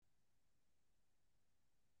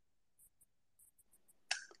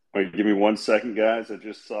Wait, give me 1 second, guys. I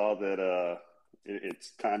just saw that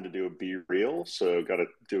it's time to do a be real, so got to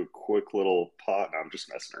do a quick little pot. No, I'm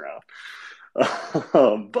just messing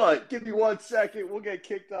around. But give me 1 second. We'll get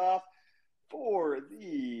kicked off for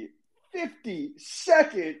the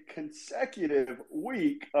 52nd consecutive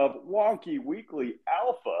week of Wonky Weekly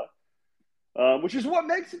Alpha, which is what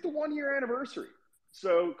makes it the 1 year anniversary.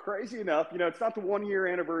 So crazy enough, it's not the 1 year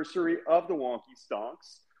anniversary of the Wonky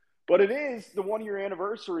Stonks, but it is the 1 year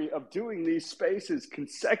anniversary of doing these spaces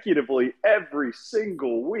consecutively every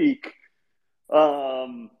single week,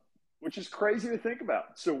 which is crazy to think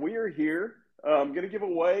about. So we are here. I'm going to give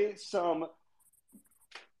away some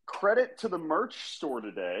credit to the merch store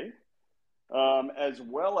today, as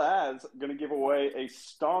well as going to give away a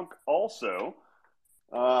stonk also.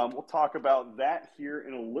 We'll talk about that here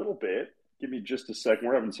in a little bit. Give me just a second.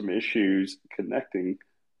 We're having some issues connecting.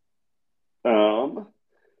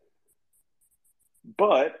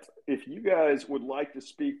 But if you guys would like to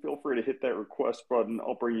speak, feel free to hit that request button.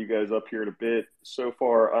 I'll bring you guys up here in a bit. So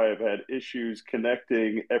far, I have had issues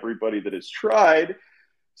connecting everybody that has tried.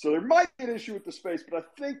 So there might be an issue with the space, but I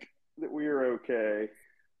think that we are okay.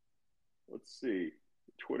 Let's see.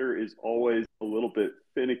 Twitter is always a little bit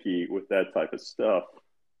finicky with that type of stuff.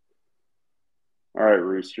 All right,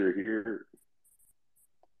 Rooster, here.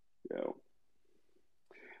 Go.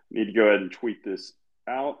 Need to go ahead and tweet this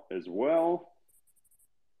out as well.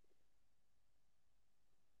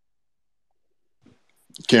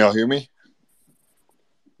 Can y'all hear me?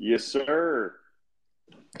 Yes, sir.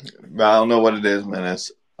 I don't know what it is, man.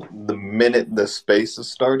 It's the minute the space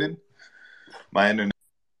is started, my internet.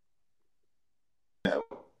 I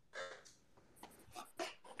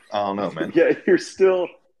don't know, man. Yeah, you're still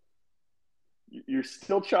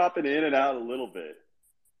chopping in and out a little bit.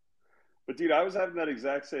 But dude, I was having that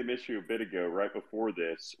exact same issue a bit ago, right before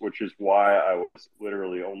this, which is why I was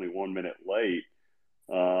literally only 1 minute late.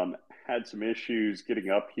 Had some issues getting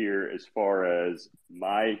up here as far as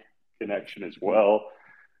my connection as well.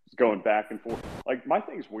 It's going back and forth. Like, my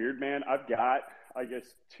thing's weird, man. I've got, I guess,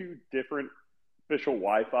 two different official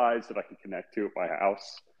Wi-Fis that I can connect to at my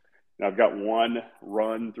house. And I've got one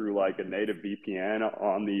run through like a native VPN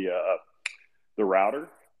on the router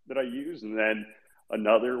that I use, and then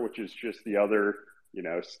another, which is just the other,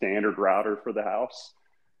 standard router for the house.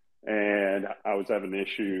 And I was having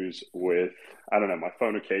issues with, I don't know, my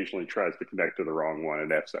phone occasionally tries to connect to the wrong one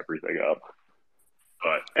and F's everything up.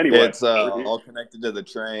 But anyway. It's all connected to the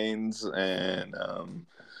trains and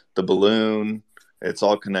the balloon. It's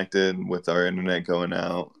all connected with our internet going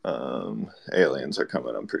out. Aliens are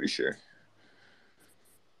coming, I'm pretty sure.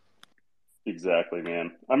 Exactly,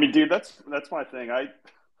 man. I mean, dude, that's my thing.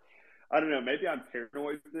 I don't know, maybe I'm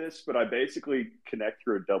paranoid with this, but I basically connect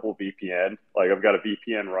through a double VPN. Like, I've got a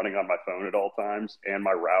VPN running on my phone at all times, and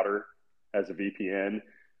my router has a VPN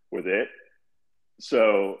with it.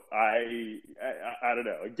 So I don't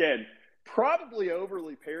know. Again, probably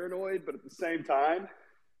overly paranoid, but at the same time,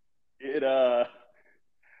 it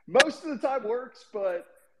most of the time works. But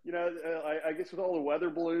I guess with all the weather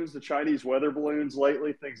balloons, the Chinese weather balloons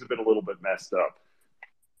lately, things have been a little bit messed up.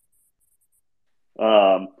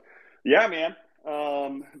 Yeah, man.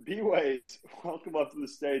 B-Ways, welcome up to the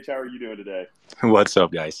stage. How are you doing today? What's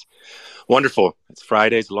up, guys? Wonderful. It's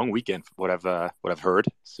Friday. It's a long weekend, what I've heard.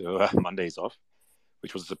 So Monday's off,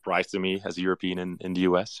 which was a surprise to me as a European in the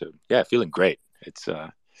US. So yeah, feeling great. It's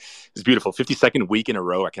beautiful. 52nd week in a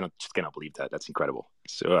row. I cannot believe that. That's incredible.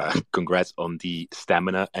 So congrats on the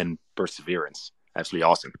stamina and perseverance. Absolutely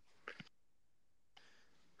awesome.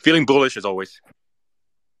 Feeling bullish as always.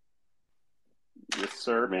 Yes,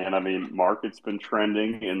 sir, man. I mean, market's been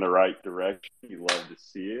trending in the right direction. You love to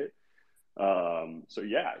see it. So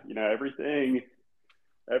yeah, everything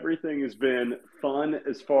has been fun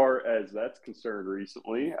as far as that's concerned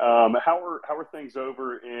recently. How are things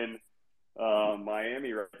over in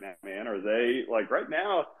Miami right now, man? Are they, like, right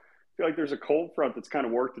now? I feel like there's a cold front that's kind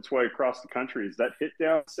of worked its way across the country. Is that hit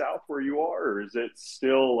down south where you are, or is it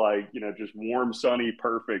still like, just warm, sunny,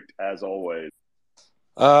 perfect as always?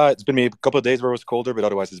 It's been maybe a couple of days where it was colder, but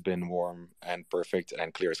otherwise it's been warm and perfect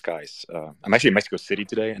and clear skies. I'm actually in Mexico City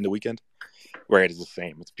today in the weekend, where it is the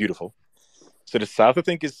same. It's beautiful. So the south, I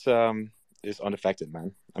think, is unaffected,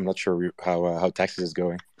 man. I'm not sure how Texas is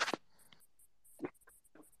going.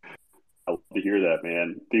 I love to hear that,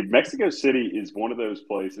 man. The Mexico City is one of those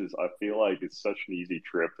places I feel like it's such an easy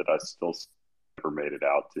trip that I still never made it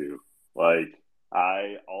out to. Like,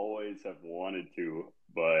 I always have wanted to,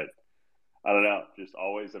 but I don't know, just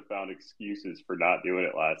always have found excuses for not doing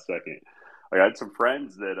it last second. Like, I had some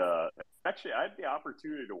friends that actually I had the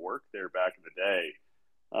opportunity to work there back in the day.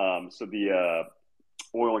 So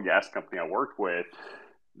oil and gas company I worked with,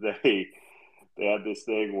 they had this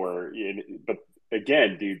thing where, but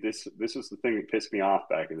again, dude, this was the thing that pissed me off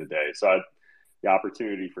back in the day. So I had the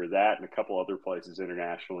opportunity for that and a couple other places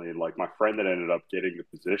internationally. And like my friend that ended up getting the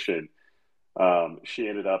position, she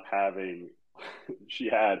ended up having, she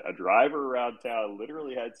had a driver around town,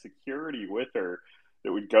 literally had security with her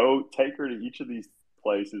that would go take her to each of these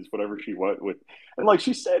places, whatever she went with. And like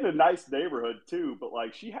she stayed in a nice neighborhood too, but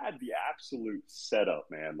like she had the absolute setup,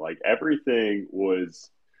 man. Like everything was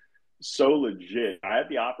so legit. I had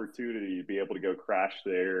the opportunity to be able to go crash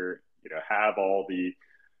there, have all the,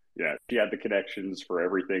 she had the connections for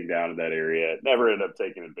everything down in that area. Never ended up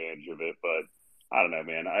taking advantage of it, but I don't know,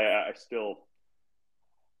 man. I still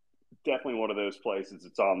definitely one of those places.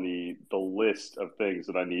 It's on the list of things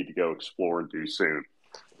that I need to go explore and do soon.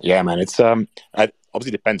 Yeah, man. It's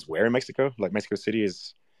obviously depends where in Mexico. Like Mexico City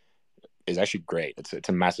is actually great. It's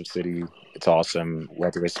a massive city. It's awesome.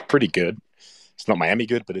 Weather is pretty good. It's not Miami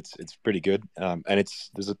good, but it's pretty good. And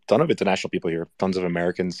there's a ton of international people here, tons of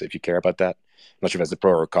Americans. If you care about that, I'm not sure if that's a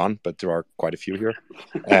pro or a con, but there are quite a few here,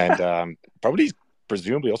 and probably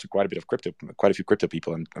presumably also quite a few crypto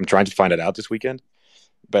people. And I'm trying to find it out this weekend,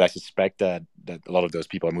 but I suspect that a lot of those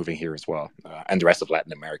people are moving here as well, and the rest of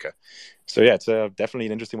Latin America. So yeah, it's definitely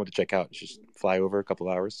an interesting one to check out. Just fly over a couple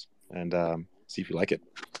of hours and see if you like it.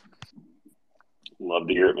 Love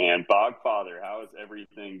to hear it, man. Bogfather, how is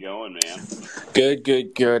everything going, man? Good.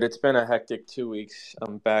 It's been a hectic 2 weeks.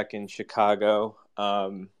 I'm back in Chicago.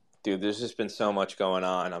 Dude, there's just been so much going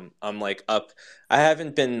on. I'm like up. I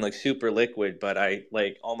haven't been like super liquid, but I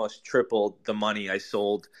like almost tripled the money I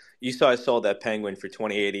sold. You saw I sold that Penguin for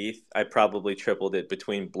 28 ETH. I probably tripled it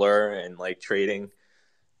between Blur and like trading.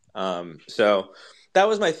 So that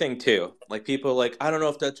was my thing too. Like people are like, I don't know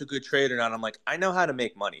if that's a good trade or not. I'm like, I know how to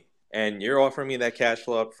make money, and you're offering me that cash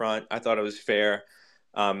flow up front. I thought it was fair.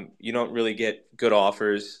 You don't really get good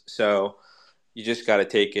offers, so you just got to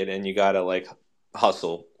take it and you got to like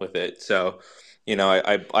hustle with it. So,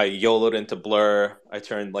 I YOLO'd into Blur. I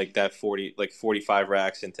turned like that 45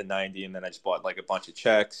 racks into 90, and then I just bought like a bunch of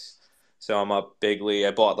checks. So I'm up bigly.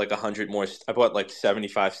 I bought like 100 more. I bought like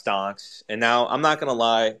 75 stonks, and now I'm not gonna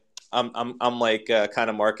lie. I'm like kind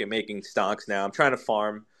of market making stonks now. I'm trying to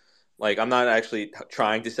farm. Like I'm not actually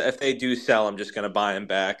trying to sell. If they do sell, I'm just gonna buy them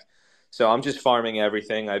back. So I'm just farming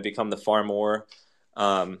everything. I've become the farmer.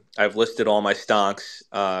 I've listed all my stonks.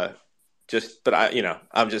 But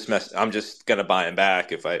I'm just gonna buy them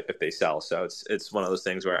back if they sell. So it's one of those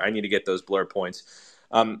things where I need to get those Blur points.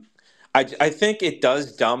 I think it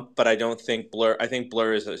does dump, but I don't think Blur. I think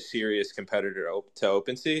Blur is a serious competitor to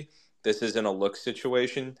OpenSea. This isn't a look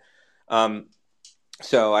situation.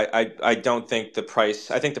 So I don't think the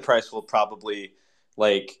price. I think the price will probably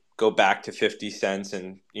like go back to 50 cents,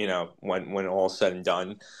 and when all's said and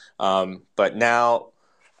done. But now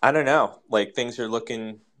I don't know. Like things are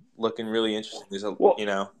looking really interesting. There's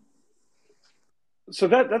So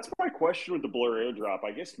that's my question with the Blur airdrop.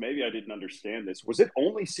 I guess maybe I didn't understand this. Was it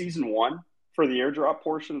only season one for the airdrop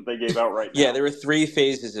portion that they gave out right now? Yeah, there were 3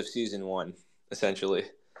 phases of season 1, essentially.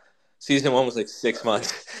 Season 1 was like 6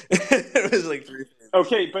 months. It was like 3 phases.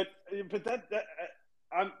 Okay, but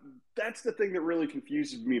that's the thing that really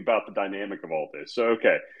confuses me about the dynamic of all this. So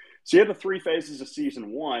so you have the 3 phases of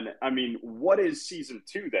season 1. I mean, what is season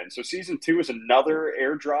 2 then? So season 2 is another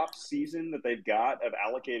airdrop season that they've got of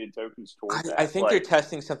allocated tokens towards that. I think they're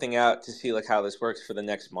testing something out to see like how this works for the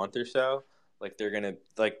next month or so. Like they're gonna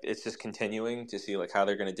it's just continuing to see like how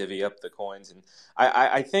they're gonna divvy up the coins, and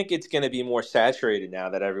I think it's gonna be more saturated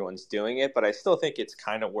now that everyone's doing it, but I still think it's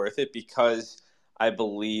kind of worth it because I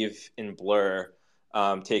believe in Blur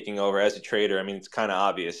taking over as a trader. I mean, it's kind of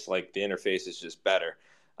obvious. Like the interface is just better.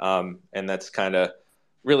 And that's kind of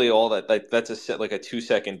really all that. Like that's like a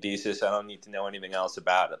 2-second thesis. I don't need to know anything else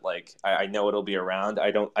about it. Like I know it'll be around.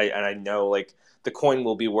 I know like the coin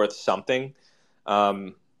will be worth something.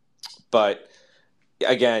 But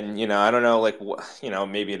again, I don't know. Like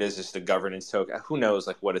maybe it is just a governance token. Who knows?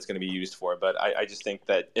 Like what it's going to be used for. But I just think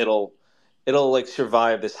that it'll like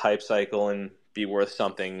survive this hype cycle and be worth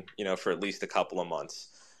something. For at least a couple of months.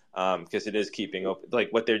 Because it is keeping open. Like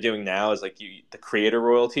what they're doing now is like the creator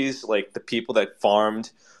royalties, like the people that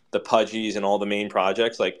farmed the Pudgies and all the main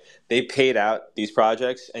projects, like they paid out these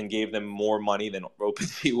projects and gave them more money than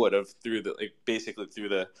OpenSea would have basically through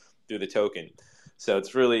the token. So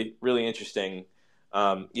it's really, really interesting.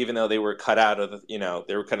 Even though they were cut out of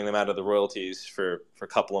they were cutting them out of the royalties for a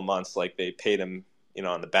couple of months, like they paid them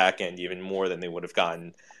on the back end even more than they would have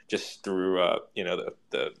gotten just through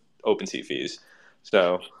the OpenSea fees.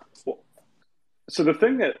 So So the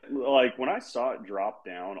thing that, like, when I saw it drop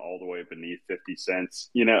down all the way beneath 50 cents,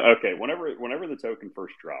 okay, whenever the token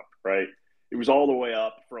first dropped, right, it was all the way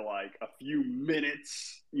up for like a few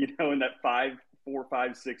minutes, in that $4, $5,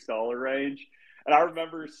 $6 range. And I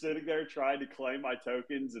remember sitting there trying to claim my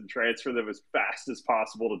tokens and transfer them as fast as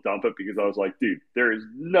possible to dump it because I was like, dude, there is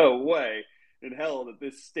no way in hell that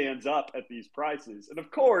this stands up at these prices. And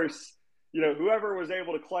of course, whoever was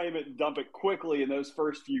able to claim it and dump it quickly in those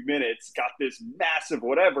first few minutes got this massive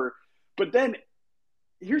whatever. But then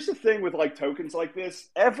here's the thing with like tokens like this,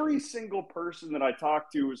 every single person that I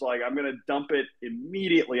talked to was like, I'm going to dump it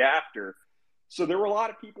immediately after. So there were a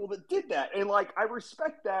lot of people that did that. And like, I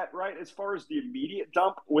respect that, right? As far as the immediate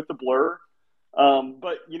dump with the blur.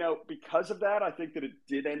 But, because of that, I think that it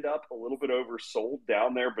did end up a little bit oversold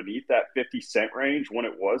down there beneath that 50-cent range when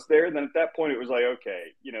it was there. And then at that point, it was like, okay,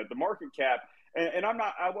 the market cap, and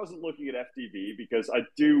I wasn't looking at FTV because I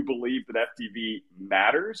do believe that FTV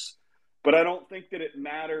matters, but I don't think that it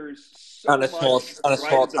matters so On a small much on a right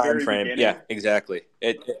small at the time very frame. Yeah, beginning, exactly.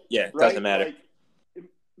 It doesn't right? matter. Like, it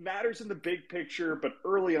matters in the big picture, but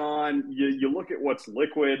early on, you look at what's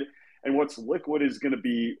liquid, and what's liquid is going to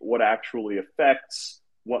be what actually affects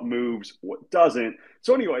what moves, what doesn't.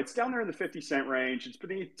 So anyway, it's down there in the 50-cent range. It's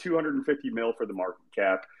beneath 250 mil for the market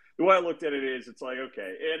cap. The way I looked at it is, it's like,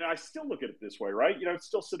 okay, and I still look at it this way, right? It's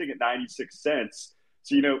still sitting at 96 cents.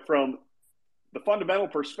 So, from the fundamental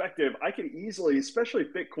perspective, I can easily, especially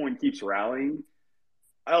if Bitcoin keeps rallying,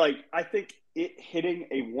 I think it hitting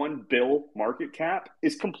a $1 billion market cap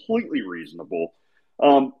is completely reasonable.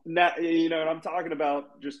 Now, and I'm talking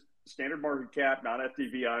about just standard market cap, not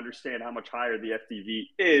FTV. I understand how much higher the FTV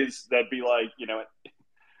is. That'd be like,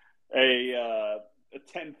 a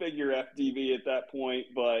 10-figure FTV at that point.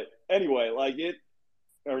 But anyway, like it,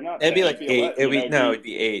 or not It'd 10, be it'd like be eight. 11, It'd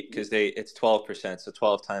be eight because it's 12%. So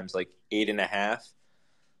 12 times like 8.5,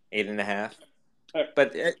 8.5.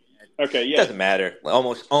 But it okay, yeah. doesn't matter.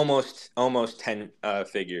 Almost 10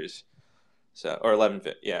 figures. So or 11.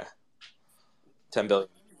 Yeah, 10 billion.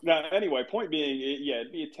 Now, anyway, point being,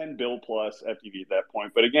 it'd be a 10 bill plus FTV at that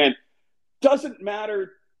point. But again, doesn't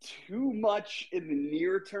matter too much in the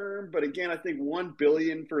near term. But again, I think 1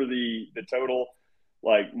 billion for the total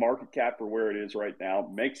like market cap for where it is right now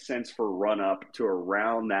makes sense for run up to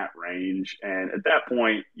around that range. And at that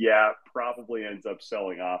point, probably ends up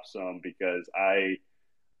selling off some because I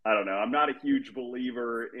don't know. I'm not a huge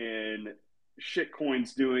believer in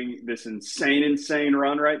shitcoins doing this insane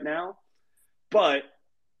run right now. But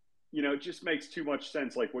it just makes too much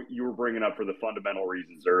sense, like what you were bringing up for the fundamental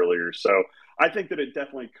reasons earlier. So I think that it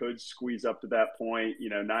definitely could squeeze up to that point.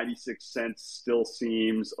 96 cents still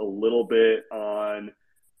seems a little bit on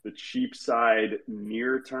the cheap side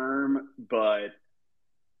near term, but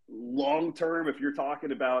long term, if you're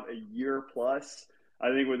talking about a year plus, I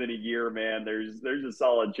think within a year, man, there's a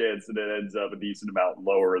solid chance that it ends up a decent amount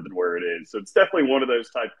lower than where it is. So it's definitely one of those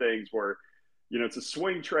type things where, it's a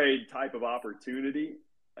swing trade type of opportunity,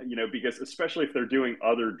 because especially if they're doing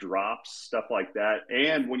other drops, stuff like that.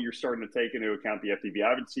 And when you're starting to take into account the FTV, I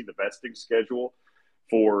haven't seen the vesting schedule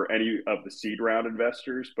for any of the seed round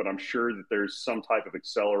investors, but I'm sure that there's some type of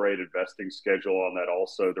accelerated vesting schedule on that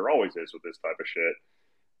also. There always is with this type of shit.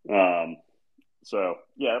 So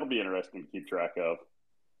yeah, it'll be interesting to keep track of.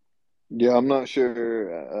 Yeah, I'm not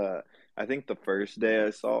sure. I think the first day I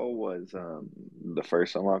saw was the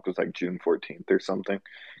first unlock was like June 14th or something.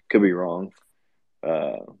 Could be wrong.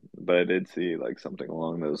 But I did see like something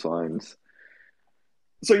along those lines.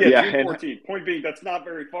 So Yeah, June and 14th. Point being, that's not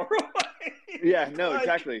very far away. yeah, no,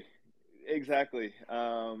 exactly.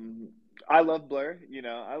 I love Blur.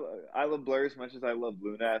 I love Blur as much as I love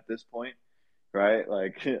Luna at this point, right?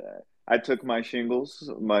 Like, I took my shekels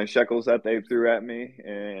that they threw at me,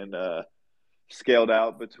 and scaled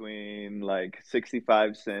out between like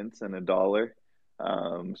 65 cents and $1.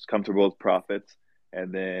 Was comfortable with profits,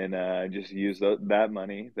 and then just use that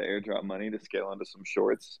money, the airdrop money, to scale into some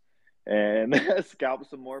shorts and scalp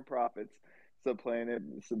some more profits. So playing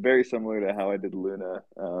it's very similar to how I did Luna.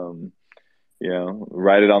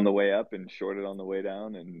 Ride it on the way up and short it on the way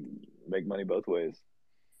down and make money both ways.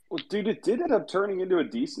 Well, dude, it did end up turning into a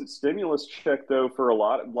decent stimulus check, though, for a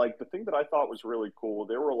lot of, like, the thing that I thought was really cool.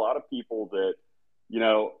 There were a lot of people that,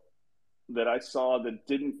 that I saw that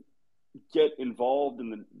didn't get involved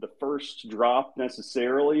in the first drop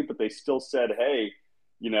necessarily, but they still said, hey,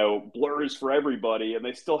 Blur is for everybody. And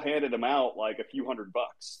they still handed them out like a few $100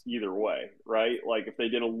 either way, right? Like if they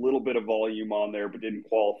did a little bit of volume on there, but didn't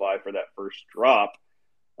qualify for that first drop,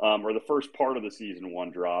 or the first part of the season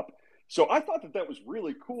one drop. So I thought that was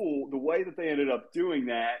really cool, the way that they ended up doing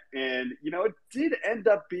that. And, it did end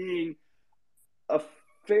up being a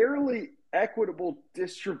fairly equitable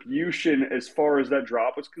distribution as far as that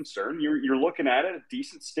drop was concerned. You're looking at it, a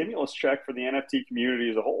decent stimulus check for the NFT community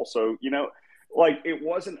as a whole. So, like it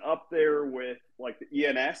wasn't up there with like the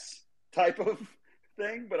ENS type of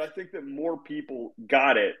thing, but I think that more people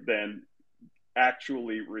got it than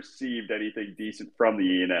actually received anything decent from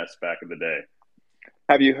the ENS back in the day.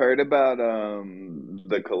 Have you heard about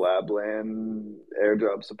the Collab Land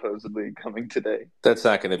airdrop supposedly coming today? That's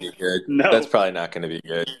not going to be good. No. That's probably not going to be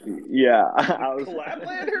good. Yeah, I was Collab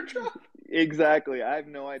Land airdrop? Exactly. I have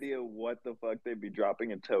no idea what the fuck they'd be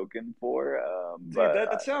dropping a token for. Dude, But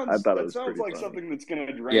that I sounds thought it that was sounds pretty like funny. something that's going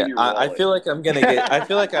to drain Yeah, your wallet. I feel like I'm gonna get. I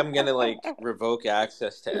feel like I'm gonna like revoke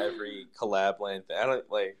access to every Collab Land thing. I don't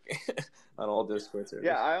like on all Discord servers.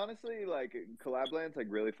 Yeah, I honestly like Collab Land's like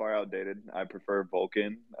really far outdated. I prefer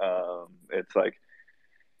Vulcan. It's like,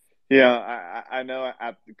 I know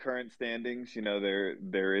at the current standings,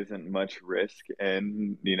 there isn't much risk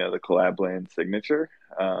in the Collab Land signature.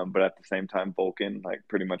 But at the same time, Vulcan like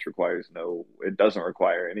pretty much it doesn't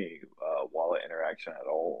require any wallet interaction at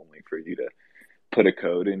all, only for you to put a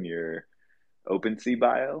code in your OpenSea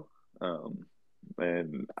bio.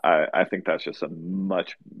 And I think that's just a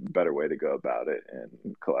much better way to go about it.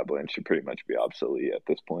 And Collab Land should pretty much be obsolete at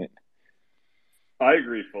this point. I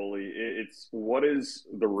agree fully. It's what is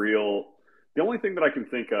the only thing that I can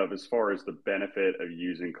think of as far as the benefit of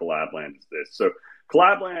using Collabland is this. So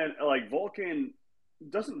Collabland, like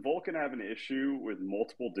doesn't Vulcan have an issue with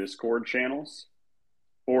multiple Discord channels?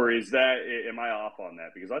 Or am I off on that?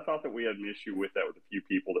 Because I thought that we had an issue with that with a few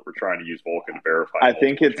people that were trying to use Vulcan to verify. I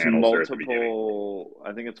think it's multiple.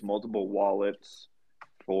 I think it's multiple wallets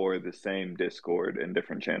for the same Discord in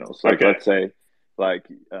different channels. Like, okay. Let's say, like,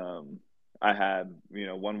 I had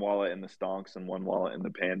one wallet in the Stonks and one wallet in the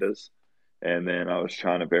Pandas, and then I was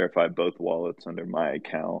trying to verify both wallets under my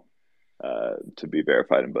account to be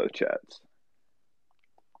verified in both chats.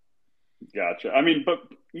 Gotcha. I mean, but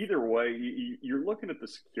either way, you're looking at the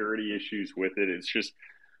security issues with it. It's just,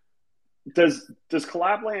 does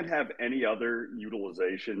Collabland have any other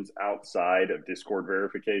utilizations outside of Discord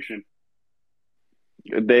verification?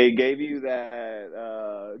 They gave you that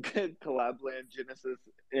Collabland Genesis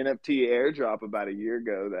NFT airdrop about a year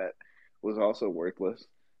ago that was also worthless.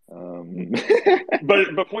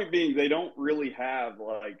 But point being, they don't really have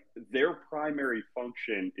like their primary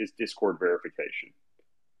function is Discord verification.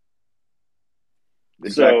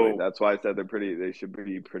 Exactly. That's why I said they should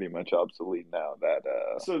be pretty much obsolete now.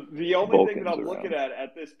 So the only thing that I'm around. looking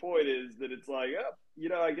at this point is that it's like,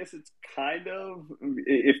 I guess it's kind of,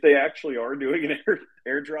 if they actually are doing an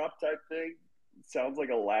airdrop type thing, it sounds like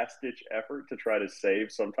a last ditch effort to try to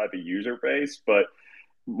save some type of user base. But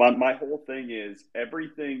my whole thing is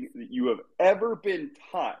everything that you have ever been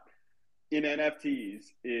taught in NFTs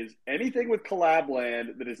is anything with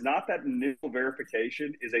Collabland that is not that initial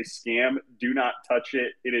verification is a scam. Do not touch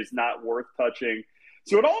it. It is not worth touching.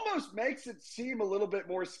 So it almost makes it seem a little bit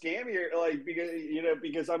more scammier, like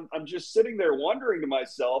because I'm just sitting there wondering to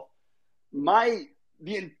myself, the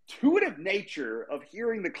intuitive nature of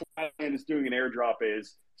hearing the Collabland is doing an airdrop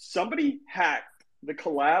is somebody hacked the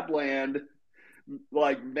Collabland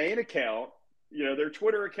like main account, their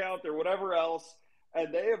Twitter account, their whatever else.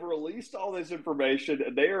 And they have released all this information,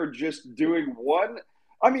 and they are just doing one.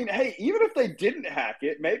 I mean, hey, even if they didn't hack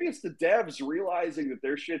it, maybe it's the devs realizing that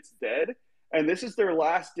their shit's dead, and this is their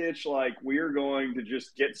last ditch. Like, we are going to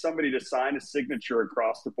just get somebody to sign a signature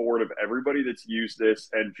across the board of everybody that's used this,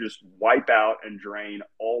 and just wipe out and drain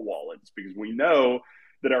all wallets, because we know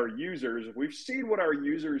that our users. We've seen what our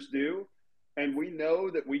users do, and we know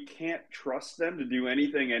that we can't trust them to do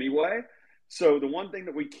anything anyway. So the one thing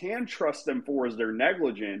that we can trust them for is their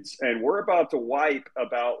negligence. And we're about to wipe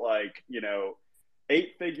about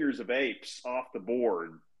 8 figures of apes off the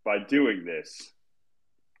board by doing this.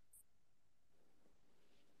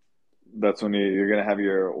 That's when you're going to have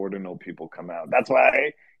your ordinal people come out. That's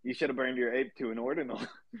why you should have burned your ape to an ordinal.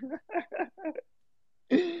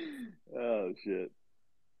 Oh, shit.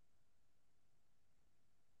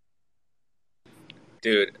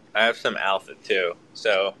 Dude, I have some alpha too.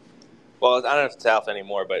 So, well, I don't know if it's alpha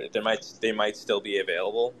anymore, but they might still be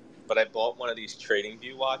available. But I bought one of these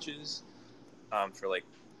TradingView watches for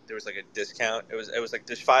there was like a discount. It was like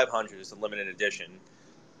there's 500. It's a limited edition,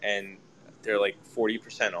 and they're like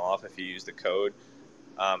 40% off if you use the code.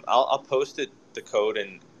 I'll post the code,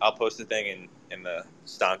 and I'll post the thing in the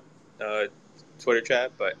Stonk Twitter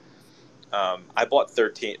chat. But I bought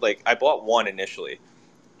 13. Like, I bought one initially.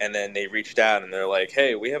 And then they reached out and they're like,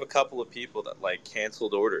 "Hey, we have a couple of people that like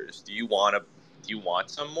canceled orders. Do you want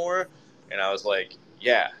some more?" And I was like,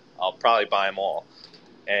 "Yeah, I'll probably buy them all."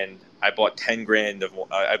 and I bought 10 grand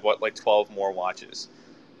I bought like 12 more watches.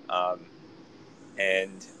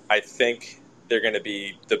 And I think they're going to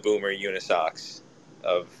be the Boomer Unisocks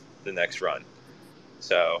of the next run.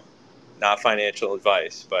 So, not financial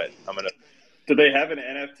advice, but I'm going to. Do they have an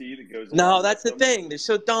NFT that goes along No, that's with the them? thing. They're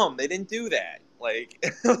so dumb. They didn't do that. Like,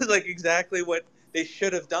 it was like exactly what they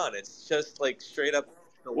should have done. It's just like straight up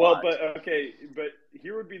the Well, watch. but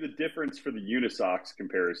here would be the difference for the Unisocks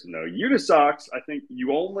comparison, though. Unisocks, I think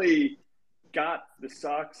you only got the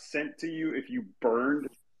socks sent to you if you burned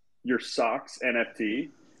your socks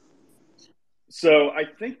NFT. So I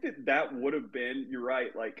think that would have been, you're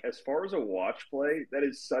right, like as far as a watch play, that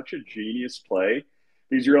is such a genius play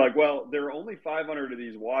because you're like, well, there are only 500 of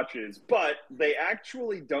these watches, but they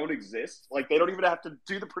actually don't exist. Like they don't even have to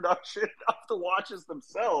do the production of the watches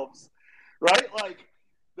themselves, right? Like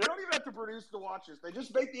they don't even have to produce the watches. They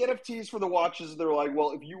just make the NFTs for the watches. And they're like,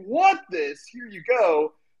 well, if you want this, here you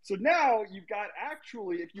go. So now you've got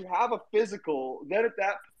actually, if you have a physical, then at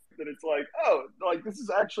that that it's like, oh, like this is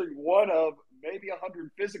actually one of maybe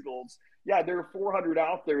 100 physicals. Yeah, there are 400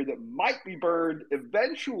 out there that might be burned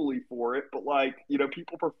eventually for it, but like,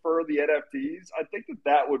 people prefer the NFTs. I think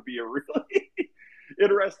that would be a really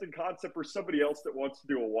interesting concept for somebody else that wants to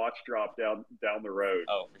do a watch drop down the road.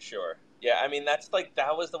 Oh, for sure. Yeah, I mean that's like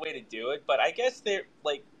that was the way to do it, but I guess they're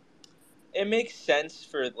like it makes sense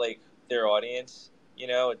for like their audience.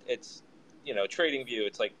 It's TradingView.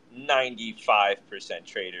 It's like 95%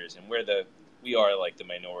 traders, and we are like the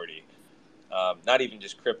minority. Not even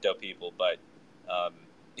just crypto people, but um,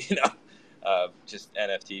 just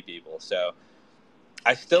NFT people. So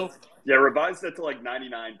I still revise that to like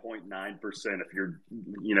 99.9% if you're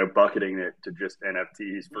bucketing it to just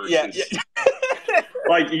NFTs versus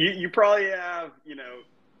like you probably have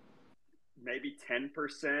maybe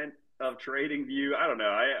 10% of TradingView. I don't know.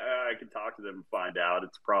 I could talk to them and find out.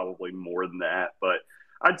 It's probably more than that, but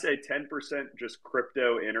I'd say 10% just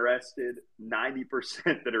crypto interested,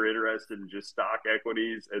 90% that are interested in just stock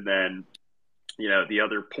equities, and then the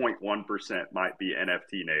other 0.1% might be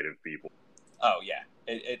NFT native people. Oh yeah,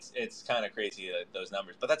 it's kind of crazy those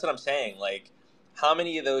numbers, but that's what I'm saying. Like, how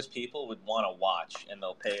many of those people would want to watch and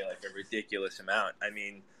they'll pay like a ridiculous amount? I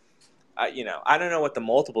mean, I don't know what the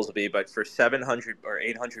multiples will be, but for $700 or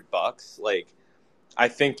 $800, like, I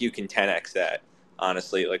think you can 10x that.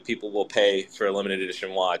 Honestly, like people will pay for a limited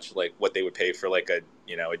edition watch, like what they would pay for like a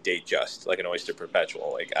Datejust, like an Oyster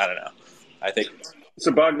Perpetual. Like I don't know. I think.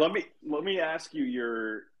 So, Bug, let me ask you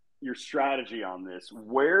your strategy on this.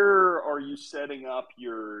 Where are you setting up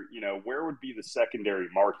your? Where would be the secondary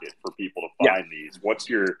market for people to find these? What's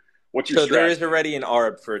your so strategy? There is already an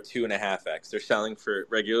ARB for 2.5x. They're selling for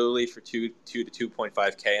regularly for 2 to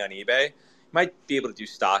 2.5K on eBay. You might be able to do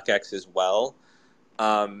StockX as well.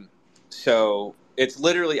 So it's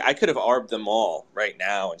literally I could have ARB'd them all right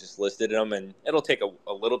now and just listed them, and it'll take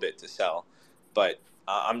a little bit to sell, but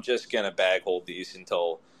I'm just gonna bag hold these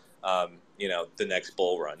until the next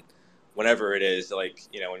bull run, whenever it is. Like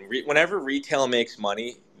whenever retail makes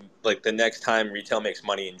money, like the next time retail makes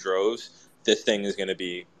money in droves, this thing is gonna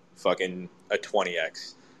be fucking a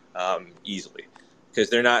 20x easily, because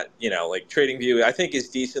they're not like TradingView I think is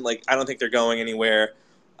decent. Like I don't think they're going anywhere.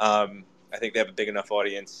 I think they have a big enough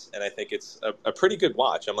audience, and I think it's a pretty good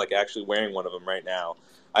watch. I'm like actually wearing one of them right now.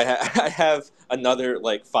 I have another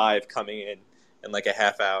like 5 coming in like a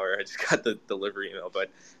half hour. I just got the delivery email, but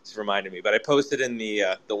it's reminded me. But I posted in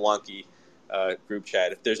the Wonky group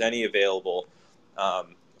chat if there's any available,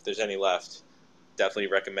 if there's any left, definitely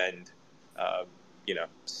recommend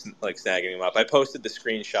like snagging them up. I posted the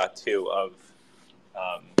screenshot too of.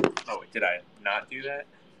 Did I not do that?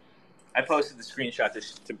 I posted the screenshot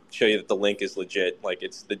to show you that the link is legit. Like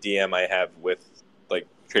it's the DM I have with like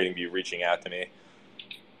TradingView reaching out to me.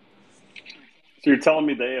 So you're telling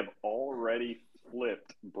me they have already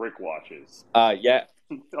flipped brick watches? Yeah.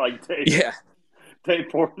 Like Dave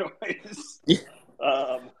Portnoy's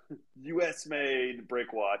U.S. made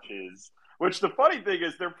brick watches. Which the funny thing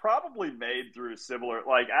is, they're probably made through a similar.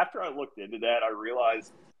 Like after I looked into that, I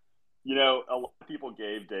realized. A lot of people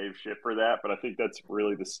gave Dave shit for that, but I think that's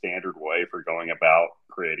really the standard way for going about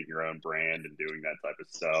creating your own brand and doing that type of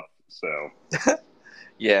stuff. So,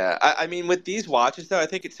 yeah, I mean, with these watches though, I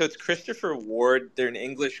think it's Christopher Ward. They're an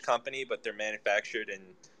English company, but they're manufactured in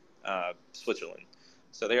Switzerland,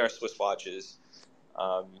 so they are Swiss watches,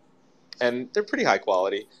 and they're pretty high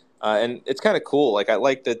quality, and it's kind of cool. Like I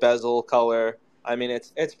like the bezel color. I mean,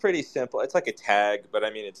 it's pretty simple. It's like a tag, but I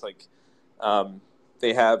mean, it's like.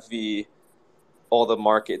 They have all the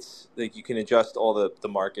markets. Like you can adjust all the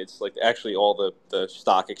markets. Like actually all the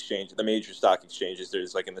stock exchange, the major stock exchanges.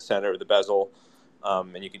 There's like in the center of the bezel,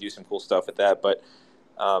 and you can do some cool stuff with that. But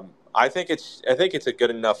I think it's a good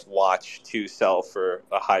enough watch to sell for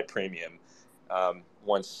a high premium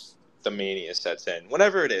once the mania sets in.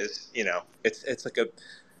 Whenever it is, it's like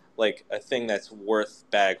a thing that's worth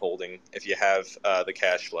bag holding if you have the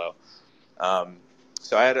cash flow.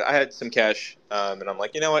 So I had some cash, and I'm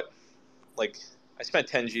like, you know what? Like, I spent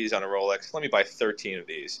 10 G's on a Rolex. Let me buy 13 of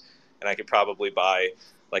these, and I could probably buy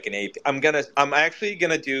like an AP. I'm actually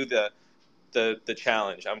gonna do the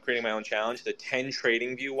challenge. I'm creating my own challenge. The 10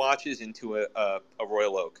 Trading View watches into a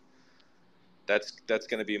Royal Oak. That's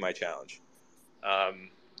gonna be my challenge.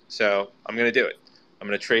 So I'm gonna do it. I'm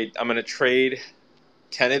gonna trade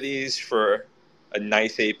 10 of these for a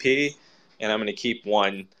nice AP, and I'm gonna keep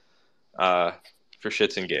one for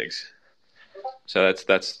shits and gigs. So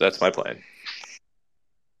that's my plan.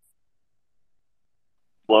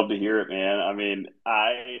 Love to hear it, man. I mean,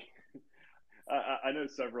 I know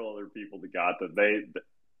several other people that got that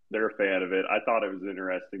they're a fan of it. I thought it was an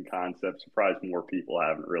interesting concept. Surprised more people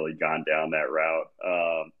haven't really gone down that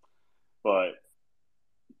route. But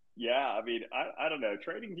yeah, I mean, I don't know.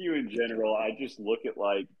 Trading View in general, I just look at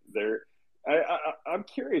like their. I'm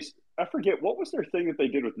curious. I forget what was their thing that they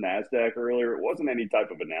did with Nasdaq earlier. It wasn't any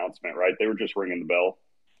type of announcement, right? They were just ringing the bell.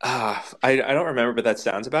 I don't remember, but that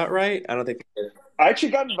sounds about right. I don't think. I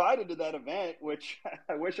actually got invited to that event, which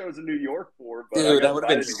I wish I was in New York for, but I Dude, got that would have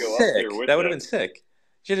been invited to go up there sick. with That would have them. been sick.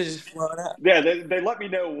 Should have just flown out. Yeah, they let me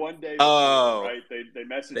know one day before, Oh, right? They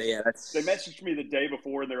messaged yeah, they that's messaged me the day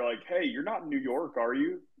before, and they're like, "Hey, you're not in New York, are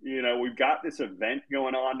you? You know, we've got this event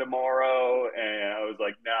going on tomorrow." And I was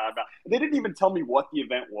like, "Nah, I'm not." They didn't even tell me what the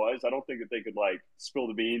event was. I don't think that they could like spill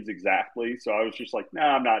the beans exactly. So I was just like,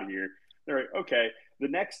 "Nah, I'm not here." They're like, "Okay." The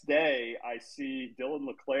next day, I see Dylan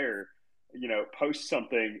LeClaire, post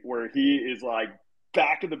something where he is like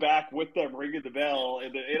back in the back with them ringing the bell,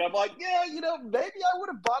 and I'm like, yeah, maybe I would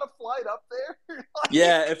have bought a flight up there, like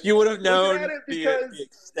yeah. If you would have looking at known it the because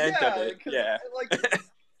extent of yeah, it, because yeah. like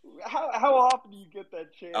how often do you get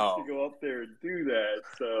that chance to Oh, go up there and do that?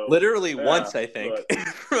 So literally yeah, once, I think. but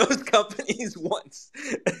For most companies, once.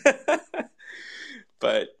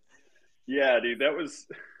 But yeah, dude, that was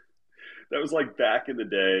like back in the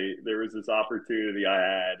day. There was this opportunity I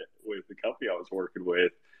had with the company I was working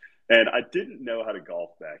with. And I didn't know how to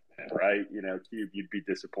golf back then, right? Cube, you'd be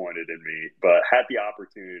disappointed in me, but had the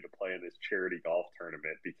opportunity to play in this charity golf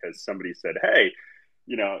tournament because somebody said, "Hey,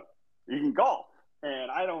 you can golf." And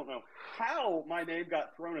I don't know how my name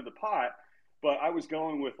got thrown in the pot, but I was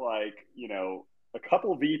going with like, a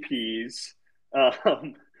couple of VPs.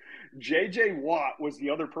 Um, JJ Watt was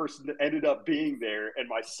the other person that ended up being there, and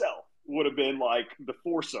myself would have been like the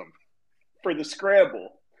foursome for the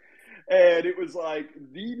scramble. And it was like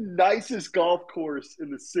the nicest golf course in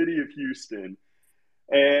the city of Houston.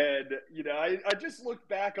 And, I just look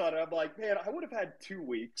back on it. I'm like, man, I would have had 2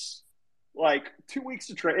 weeks, like 2 weeks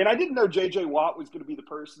to train. And I didn't know JJ Watt was going to be the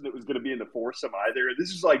person that was going to be in the foursome either. This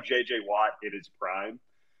is like JJ Watt in his prime.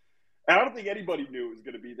 And I don't think anybody knew it was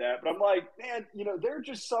going to be that. But I'm like, man, there are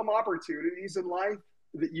just some opportunities in life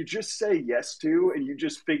that you just say yes to and you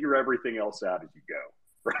just figure everything else out as you go.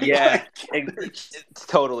 Right? yeah, Like, it's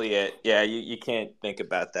totally it. Yeah, you can't think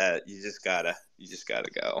about that. You just gotta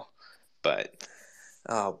go. But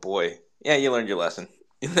oh boy, yeah, you learned your lesson.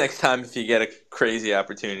 Next time, if you get a crazy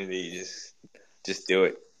opportunity, you just do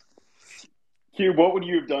it. Hugh, what would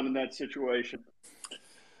you have done in that situation?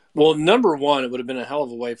 Well, number one, it would have been a hell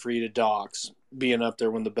of a way for you to dox being up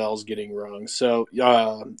there when the bell's getting rung. So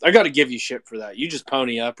I got to give you shit for that. You just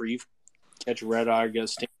pony up or you catch a red eye or get a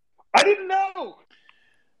sting. I didn't know.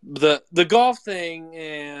 The golf thing,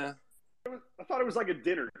 yeah. I thought it was like a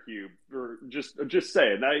dinner cube, or just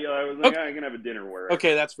saying. I was like, Okay. I'm gonna have a dinner wherever.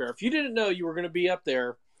 Okay, that's fair. If you didn't know you were going to be up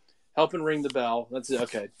there helping ring the bell, that's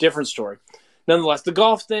okay. Different story. Nonetheless, the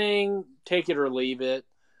golf thing, take it or leave it.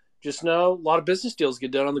 Just know a lot of business deals get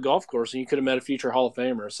done on the golf course, and you could have met a future Hall of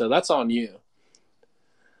Famer. So that's on you.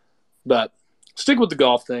 But stick with the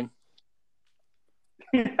golf thing.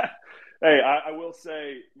 Hey, I will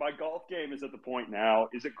say my golf game is at the point now.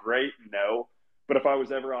 Is it great? No. But if I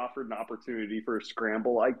was ever offered an opportunity for a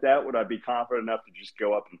scramble like that, would I be confident enough to just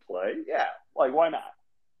go up and play? Yeah. Like, why not?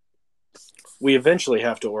 We eventually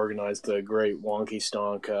have to organize the great Wonky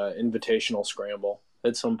Stonk invitational scramble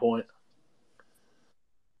at some point.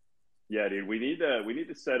 Yeah, dude, we need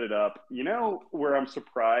to set it up. Where I'm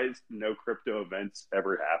surprised no crypto events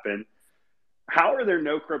ever happen? How are there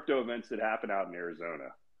no crypto events that happen out in Arizona?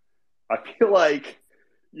 I feel like,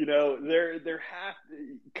 they're half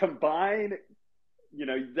combined,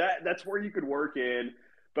 that's where you could work in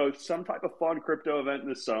both some type of fun crypto event in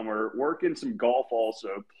the summer, work in some golf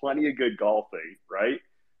also, plenty of good golfing, right?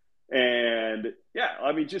 And yeah,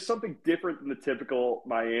 I mean, just something different than the typical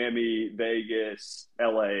Miami, Vegas,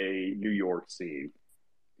 LA, New York scene.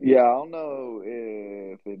 Yeah, I don't know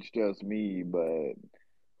if it's just me, but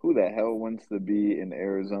who the hell wants to be in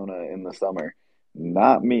Arizona in the summer?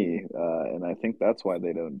 Not me, and I think that's why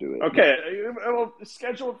they don't do it. Okay, well,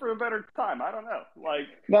 schedule it for a better time. I don't know. Like,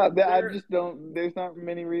 No, I there, just don't. There's not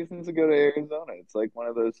many reasons to go to Arizona. It's like one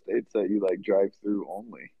of those states that you like drive through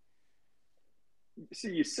only.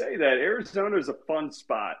 see, you say that Arizona is a fun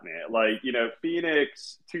spot, man. Like,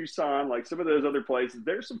 Phoenix, Tucson, like some of those other places.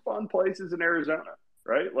 There's some fun places in Arizona,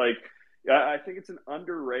 right? Like, I think it's an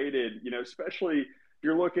underrated, especially if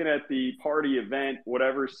you're looking at the party event,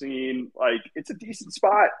 whatever scene. Like, it's a decent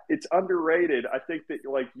spot. It's underrated. I think that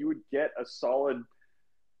like you would get a solid,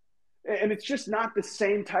 and it's just not the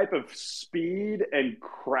same type of speed and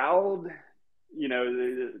crowd. You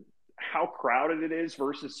know, how crowded it is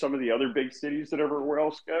versus some of the other big cities that everywhere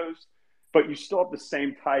else goes. But you still have the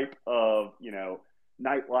same type of,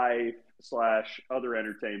 nightlife slash other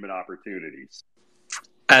entertainment opportunities.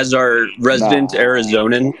 As our resident Nah,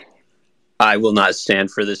 Arizonan, I will not stand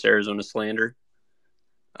for this Arizona slander.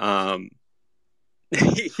 Khalil,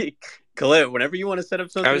 whenever you want to set up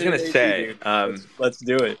something, I was gonna in AC, say, dude, let's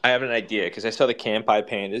do it. I have an idea because I saw the Campai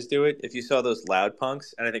Pandas do it. If you saw those Loud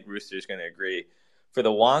Punks, and I think Rooster's gonna agree, for the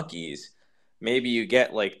Wonkies, maybe you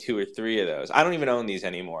get like 2 or 3 of those. I don't even own these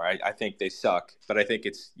anymore. I think they suck, but I think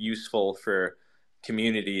it's useful for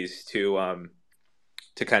communities to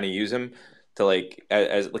kind of use them to like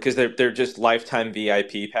as because they're just lifetime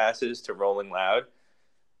VIP passes to Rolling Loud,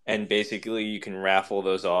 and basically you can raffle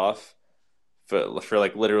those off for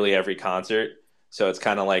like literally every concert. So it's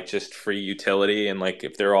kind of like just free utility, and like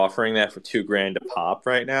if they're offering that for $2,000 a pop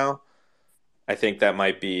right now, I think that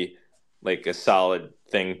might be like a solid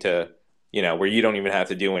thing to, where you don't even have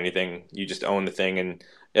to do anything. You just own the thing, and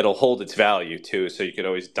it'll hold its value too. So you could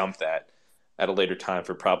always dump that at a later time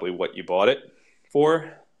for probably what you bought it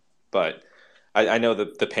for. But I know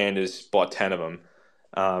that the Pandas bought 10 of them,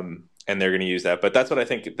 and they're going to use that. But that's what I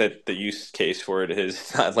think that the use case for it is.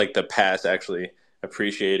 It's not like the pass actually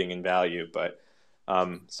appreciating in value, but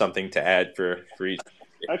something to add for each.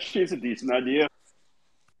 Actually, it's a decent idea.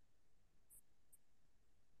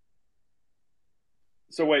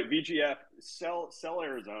 So wait, VGF sell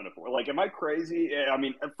Arizona for, like, am I crazy? I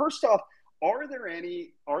mean, first off, are there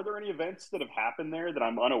any events that have happened there that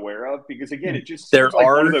I'm unaware of? Because again, it just There seems like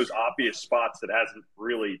one of are, those obvious spots that hasn't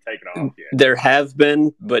really taken off yet. there have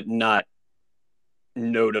been, but not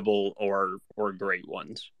notable or great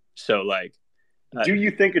ones. So like, Do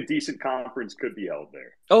you think a decent conference could be held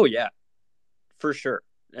there? oh yeah, for sure.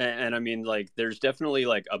 And I mean, like, there's definitely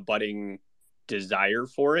like a budding desire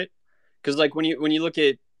for it, because like when you look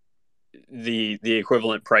at the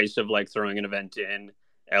equivalent price of like throwing an event in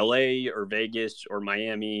LA or Vegas or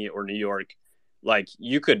Miami or New York, like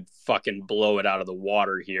you could fucking blow it out of the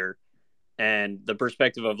water here. And the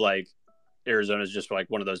perspective of like Arizona is just like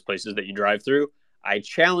one of those places that you drive through. I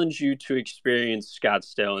challenge you to experience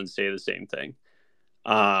Scottsdale and say the same thing.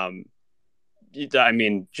 Um, I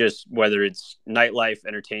mean, just whether it's nightlife,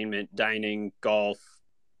 entertainment, dining, golf,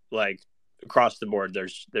 like across the board,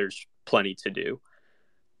 there's plenty to do.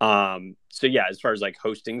 So yeah, as far as like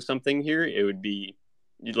hosting something here, it would be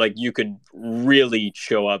like you could really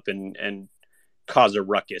show up and cause a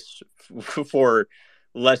ruckus for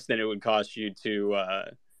less than it would cost you to,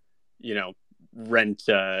 you know, rent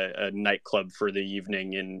a nightclub for the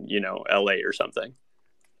evening in, LA or something.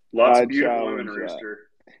 Lots I of beautiful women, challenge that. Rooster.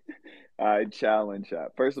 I challenge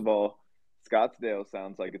that. First of all, Scottsdale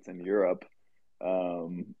sounds like it's in Europe.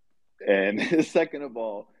 And second of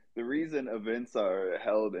all, the reason events are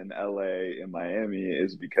held in LA and Miami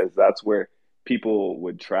is because that's where people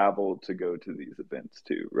would travel to go to these events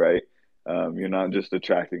too, right? You're not just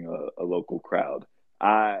attracting a local crowd.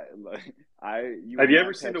 I you Have will you ever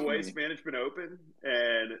not seen the catch Waste me. Management Open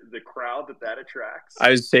and the crowd that attracts? I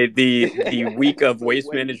would say the week of The Waste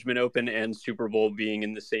waste. Management Open and Super Bowl being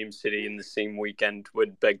in the same city in the same weekend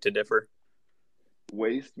would beg to differ.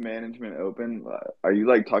 Waste Management Open. Are you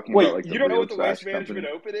like talking about Wait, like the you don't know real what the Waste trash Management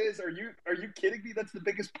company? Open is? Are you kidding me? That's the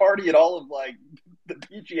biggest party at all of like the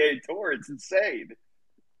PGA Tour. It's insane.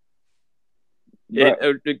 Bro,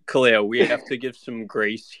 Kaleo, we have to give some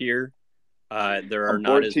grace here. There are I'm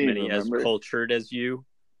not as 14, many as remember? cultured as you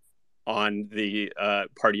on the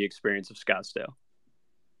party experience of Scottsdale.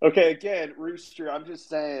 Okay, again, Rooster, I'm just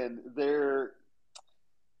saying I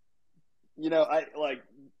like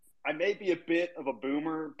I may be a bit of a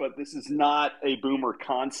boomer, but this is not a boomer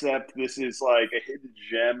concept. This is like a hidden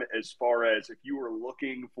gem as far as if you were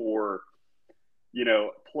looking for,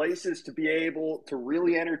 places to be able to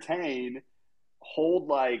really entertain, hold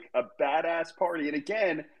like a badass party. And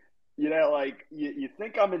again, like you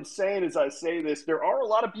think I'm insane as I say this. There are a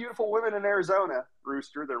lot of beautiful women in Arizona,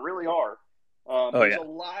 Rooster. There really are. Oh There's yeah, a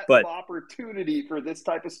lot of but opportunity for this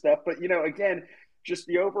type of stuff. But, again, just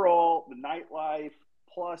the overall, the nightlife,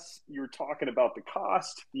 plus you're talking about the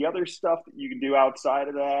cost, the other stuff that you can do outside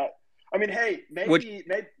of that. I mean, hey, which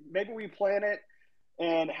maybe we plan it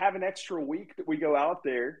and have an extra week that we go out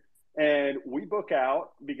there and we book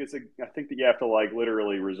out, because I think that you have to like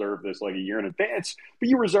literally reserve this like a year in advance, but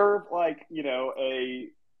you reserve like,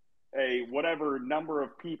 a whatever number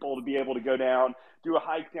of people to be able to go down, do a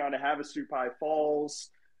hike down to Havasupai Falls,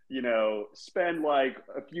 spend like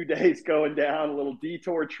a few days going down, a little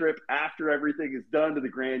detour trip after everything is done to the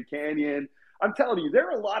Grand Canyon. I'm telling you, there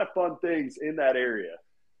are a lot of fun things in that area.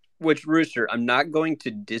 which Rooster, I'm not going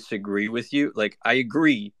to disagree with you. Like, I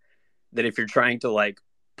agree that if you're trying to like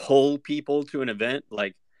pull people to an event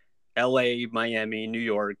like LA, Miami, New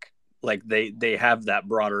York, like they have that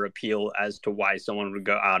broader appeal as to why someone would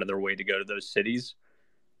go out of their way to go to those cities.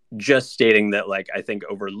 Just stating that, like, I think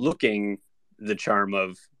overlooking the charm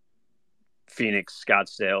of Phoenix,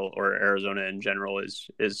 Scottsdale, or Arizona in general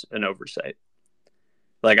is an oversight.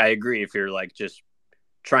 Like, I agree if you're like just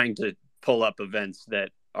trying to pull up events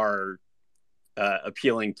that are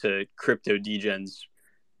appealing to crypto degens,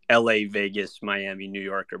 LA, Vegas, Miami, New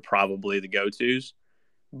York are probably the go-tos.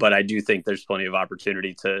 But I do think there's plenty of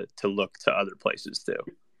opportunity to look to other places too.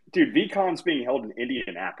 Dude, VCon's being held in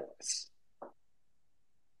Indianapolis.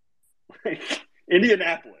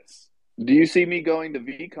 Indianapolis. Do you see me going to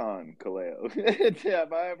VCon, Kaleo?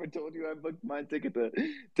 Have I ever told you I booked my ticket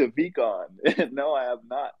to VCon? No, I have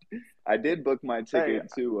not. I did book my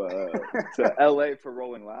ticket to LA for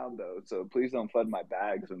Rolling Loud, though, so please don't flood my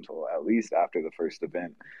bags until at least after the first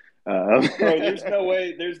event. Bro, there's no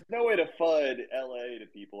way to FUD LA to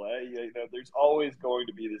people. There's always going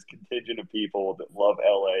to be this contingent of people that love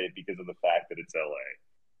LA because of the fact that it's LA.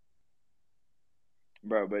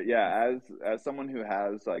 Bro, but yeah, as someone who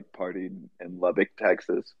has like partied in Lubbock,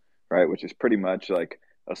 Texas, right, which is pretty much like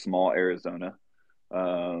a small Arizona,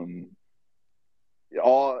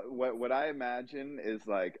 all what I imagine is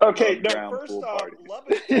like okay. above No, ground first pool off, parties.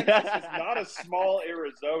 Lubbock, Texas is not a small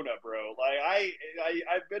Arizona, bro. Like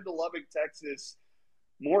I've been to Lubbock, Texas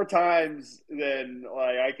more times than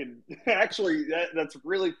like I can actually. That's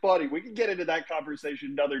really funny. We can get into that conversation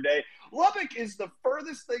another day. Lubbock is the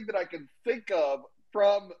furthest thing that I can think of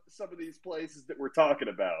from some of these places that we're talking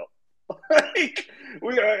about. Like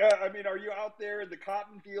I mean, are you out there in the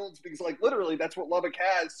cotton fields? Because like literally, that's what Lubbock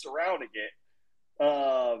has surrounding it.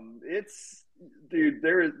 It's dude.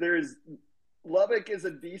 There's Lubbock is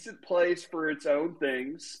a decent place for its own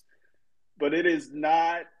things, but it is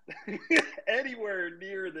not anywhere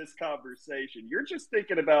near this conversation. You're just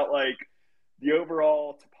thinking about like the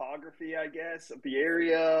overall topography, I guess, of the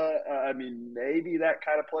area. I mean, maybe that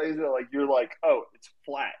kind of plays it. Like you're like, oh, it's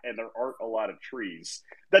flat and there aren't a lot of trees.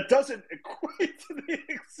 That doesn't equate to the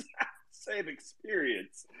exact same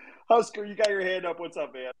experience. Husker, you got your hand up. What's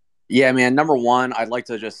up, man? Yeah, man. Number one, I'd like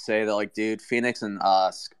to just say that, like, dude, Phoenix and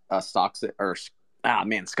Scottsdale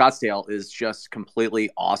is just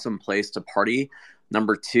completely awesome place to party.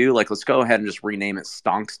 Number two, like, let's go ahead and just rename it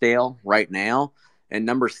Stonksdale right now. And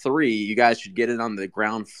number three, you guys should get it on the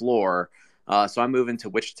ground floor. So I'm moving to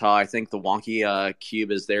Wichita. I think the Wonky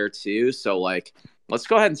Cube is there too. So, like, let's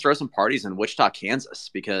go ahead and throw some parties in Wichita, Kansas,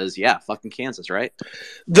 because, yeah, fucking Kansas, right?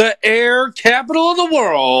 The air capital of the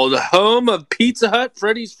world, home of Pizza Hut,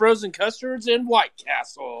 Freddy's Frozen Custards, and White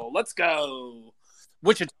Castle. Let's go.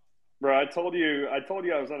 Wichita. Bro, I told you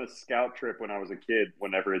I was on a scout trip when I was a kid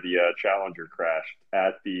whenever the Challenger crashed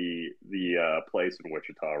at the place in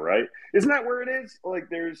Wichita, right? Isn't that where it is? Like,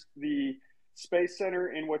 there's the Space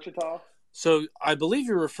Center in Wichita? So I believe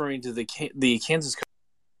you're referring to the Kansas.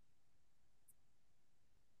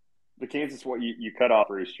 The Kansas, what you cut off,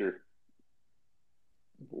 Rooster.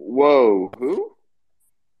 Whoa, who?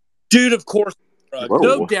 Dude, of course. Whoa.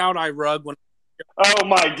 No doubt I rug when. Oh,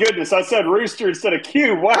 my goodness. I said Rooster instead of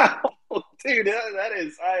Q. Wow. Dude, that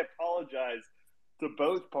is, I apologize to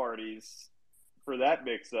both parties for that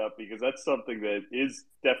mix-up, because that's something that is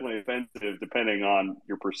definitely offensive depending on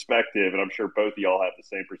your perspective, and I'm sure both of y'all have the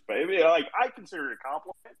same perspective. I mean, like, I consider it a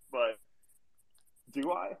compliment, but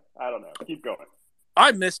do I? I don't know. Keep going.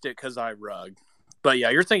 I missed it because I rug. But yeah,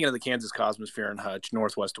 you're thinking of the Kansas Cosmosphere in Hutch,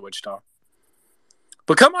 northwest of Wichita.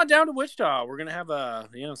 But come on down to Wichita. We're gonna have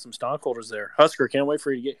some stockholders there. Husker, can't wait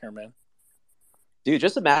for you to get here, man. Dude,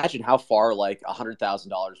 just imagine how far like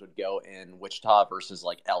 $100,000 would go in Wichita versus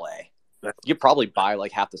like LA. You'd probably buy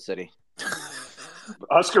like half the city.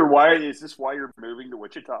 Husker, is this why you're moving to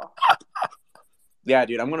Wichita? Yeah,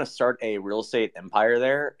 dude, I'm gonna start a real estate empire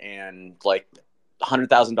there, and like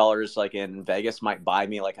 $100,000 like in Vegas might buy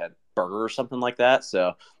me like a burger or something like that.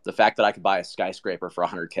 So the fact that I could buy a skyscraper for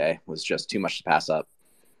 $100K was just too much to pass up.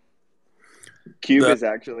 Cube is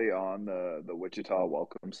actually on the Wichita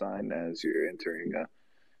welcome sign as you're entering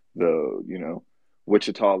the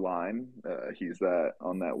Wichita line. He's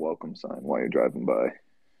on that welcome sign while you're driving by.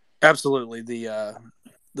 Absolutely. The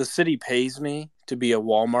city pays me to be a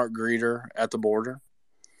Walmart greeter at the border,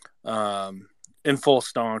 in full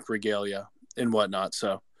stonk regalia and whatnot.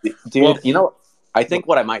 So, dude, I think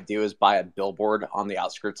what I might do is buy a billboard on the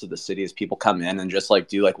outskirts of the city as people come in and just like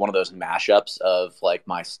do like one of those mashups of like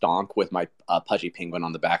my stonk with my pudgy penguin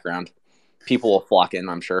on the background. People will flock in,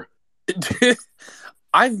 I'm sure.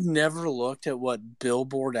 I've never looked at what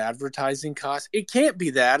billboard advertising costs. It can't be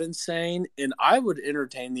that insane, and I would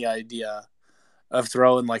entertain the idea of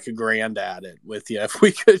throwing like $1,000 at it with you if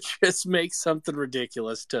we could just make something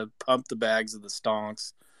ridiculous to pump the bags of the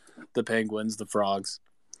stonks, the penguins, the frogs.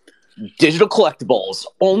 Digital collectibles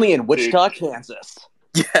only in Wichita, Kansas.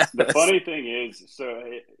 Yeah. The funny thing is,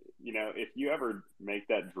 if you ever make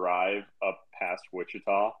that drive up past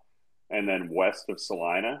Wichita and then west of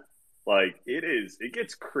Salina, like it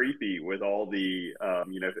gets creepy with all the,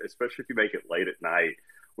 especially if you make it late at night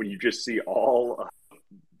when you just see all of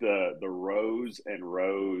the rows and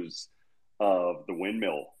rows of the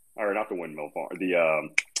windmill, or not the windmill farm,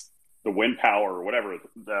 the wind power or whatever,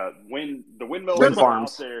 the windmills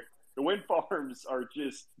farms out there. The wind farms are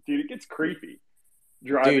just, dude, it gets creepy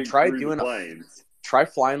driving dude, try through doing the plains. Try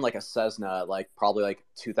flying like a Cessna, like probably like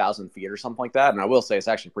 2,000 feet or something like that. And I will say it's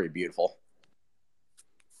actually pretty beautiful.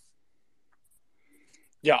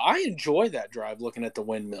 Yeah, I enjoy that drive looking at the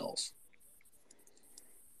windmills.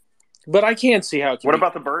 But I can't see how. What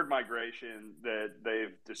about the bird migration that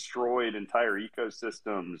they've destroyed entire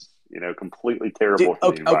ecosystems? Completely terrible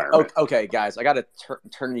for the environment. Okay, guys, I got to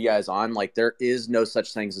turn you guys on. Like, there is no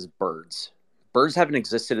such things as birds. Birds haven't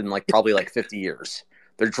existed in probably 50 years.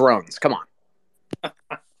 They're drones. Come on.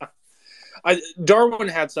 Darwin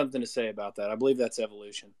had something to say about that. I believe that's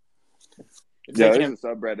evolution. There's a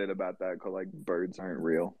subreddit about that called birds aren't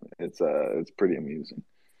real. It's pretty amusing.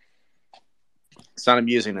 It's not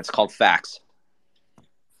amusing. It's called facts.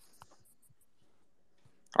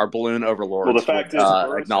 Our balloon overlords. Well, the fact is,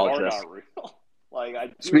 birds acknowledge are this. not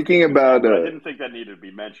real. Speaking about, I didn't think that needed to be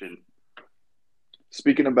mentioned.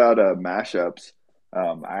 Speaking about mashups,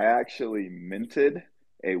 I actually minted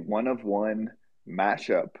a 1-of-1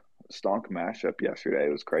 mashup, stonk mashup yesterday.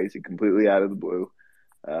 It was crazy, completely out of the blue.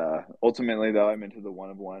 Ultimately, though, I'm into the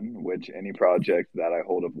 1-of-1, which any project that I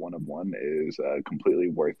hold of 1-of-1 is completely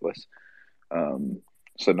worthless.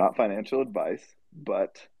 So not financial advice,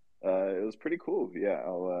 but it was pretty cool. Yeah,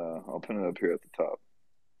 I'll put it up here at the top.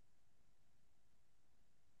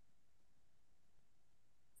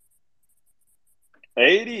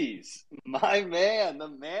 '80s, my man, the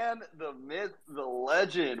myth, the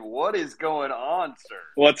legend. What is going on, sir?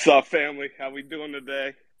 What's up, family? How we doing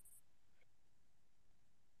today?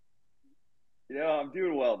 I'm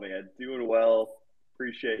doing well, man. Doing well.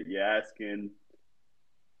 Appreciate you asking.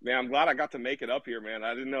 Man, I'm glad I got to make it up here, man.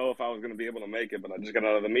 I didn't know if I was going to be able to make it, but I just got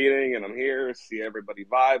out of the meeting, and I'm here. See everybody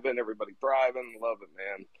vibing, everybody thriving. Love it,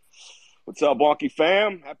 man. What's up, Wonky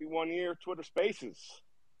fam? Happy 1 year Twitter Spaces.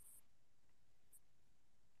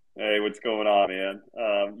 Hey, what's going on, man?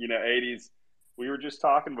 '80s, we were just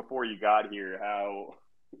talking before you got here how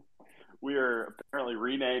we are apparently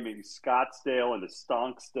renaming Scottsdale into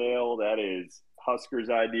Stonksdale. That is Husker's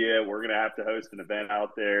idea. We're going to have to host an event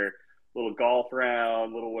out there. Little golf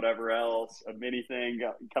round, little whatever else, a mini thing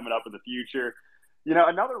coming up in the future.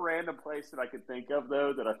 Another random place that I could think of,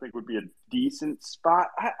 though, that I think would be a decent spot.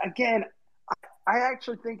 I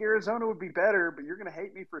actually think Arizona would be better, but you're going to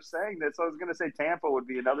hate me for saying this. I was going to say Tampa would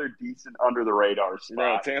be another decent under-the-radar spot.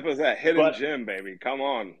 Bro, Tampa's that hidden gem, baby. Come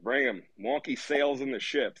on. Bring him. Wonky sails in the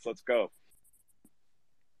ships. Let's go.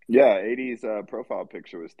 Yeah, 80s profile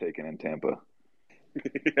picture was taken in Tampa.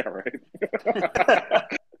 Yeah, right.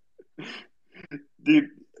 Dude,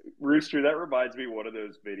 Rooster, that reminds me of one of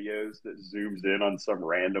those videos that zooms in on some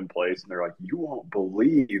random place, and they're like, you won't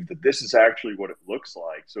believe that this is actually what it looks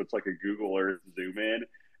like. So it's like a Google Earth zoom in,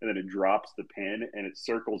 and then it drops the pin, and it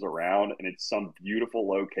circles around, and it's some beautiful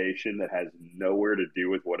location that has nowhere to do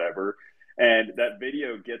with whatever. And that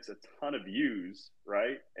video gets a ton of views,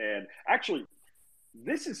 right? And actually,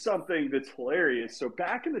 this is something that's hilarious. So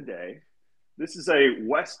back in the day, this is a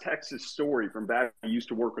West Texas story from back when I used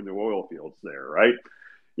to work in the oil fields there, right?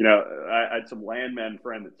 I had some landman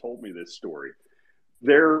friend that told me this story.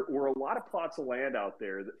 There were a lot of plots of land out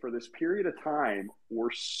there that for this period of time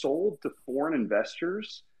were sold to foreign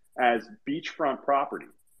investors as beachfront property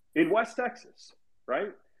in West Texas,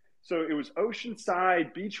 right? So it was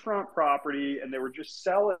oceanside beachfront property, and they were just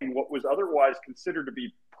selling what was otherwise considered to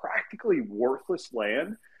be practically worthless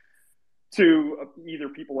land to either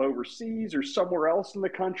people overseas or somewhere else in the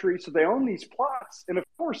country. So they own these plots. And of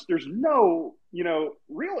course, there's no,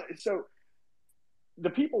 real. So the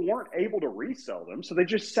people weren't able to resell them. So they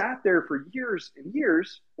just sat there for years and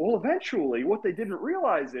years. Well, eventually, what they didn't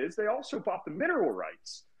realize is they also bought the mineral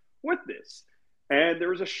rights with this. And there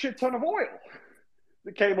was a shit ton of oil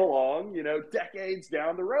that came along, decades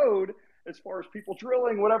down the road as far as people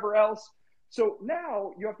drilling, whatever else. So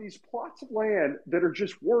now you have these plots of land that are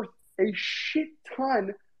just worth a shit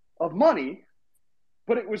ton of money,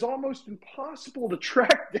 but it was almost impossible to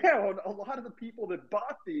track down a lot of the people that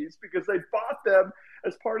bought these because they bought them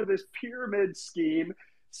as part of this pyramid scheme,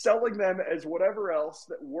 selling them as whatever else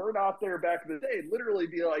that were not there back in the day. It'd literally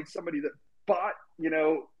be like somebody that bought,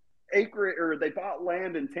 acreage, or they bought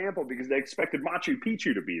land in Tampa because they expected Machu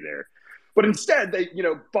Picchu to be there. But instead they,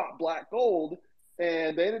 bought black gold,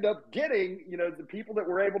 and they ended up getting, the people that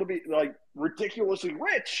were able to be like ridiculously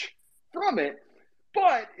rich from it,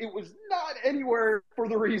 but it was not anywhere for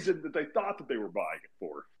the reason that they thought that they were buying it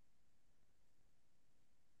for.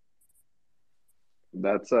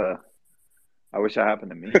 That's I wish that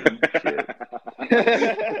happened to me.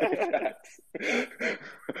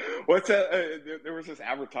 What's there was this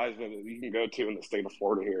advertisement that you can go to in the state of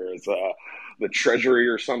Florida here. It's the Treasury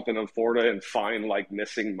or something in Florida and find like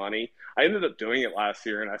missing money. I ended up doing it last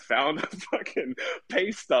year, and I found a fucking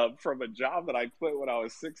pay stub from a job that I quit when I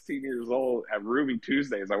was 16 years old at Ruby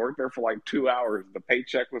Tuesdays. I worked there for like 2 hours. The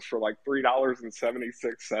paycheck was for like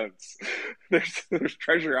 $3.76. There's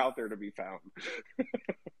treasure out there to be found.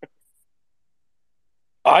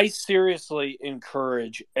 I seriously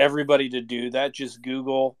encourage everybody to do that. Just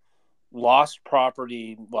Google lost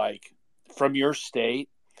property, like from your state,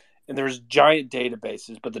 and there's giant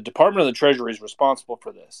databases, but the Department of the Treasury is responsible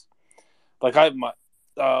for this. Like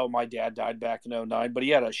my dad died back in 2009, but he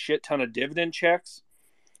had a shit ton of dividend checks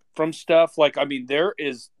from stuff. There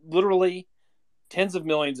is literally tens of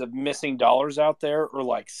millions of missing dollars out there, or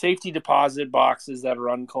like safety deposit boxes that are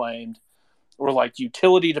unclaimed, or like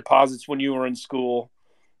utility deposits when you were in school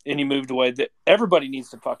and you moved away. That everybody needs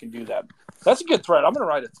to fucking do that. That's a good thread. I'm going to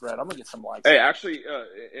write a thread. I'm going to get some likes. Hey, actually,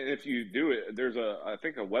 if you do it, there's I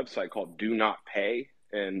think a website called Do Not Pay,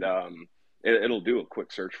 and it'll do a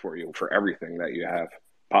quick search for you for everything that you have,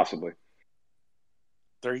 possibly.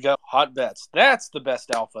 There you go. Hot bets. That's the best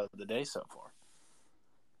alpha of the day so far.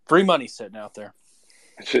 Free money sitting out there.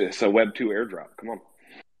 It's a Web 2 airdrop. Come on.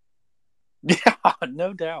 Yeah,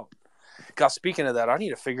 no doubt. God, speaking of that, I need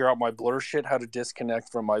to figure out my Blur shit, how to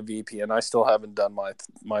disconnect from my VPN. I still haven't done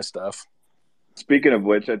my stuff. Speaking of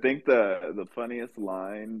which, I think the funniest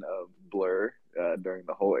line of Blur during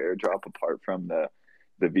the whole airdrop, apart from the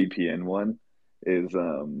VPN one, is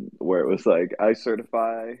where it was like, I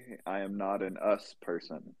certify I am not an us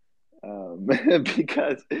person.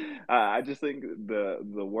 Because I just think the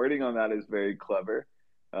wording on that is very clever.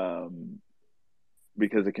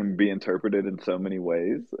 Because it can be interpreted in so many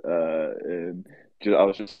ways. And I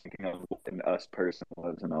was just thinking of what an us person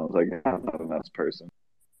was, and I was like, I'm not an us person.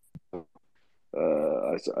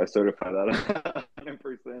 I certify that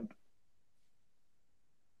 100%.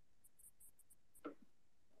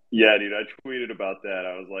 Yeah, dude, I tweeted about that.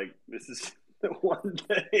 I was like, this is the one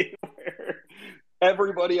day where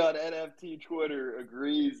everybody on NFT Twitter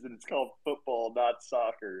agrees that it's called football, not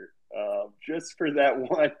soccer. Just for that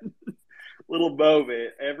one little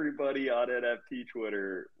moment, everybody on NFT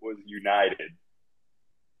Twitter was united.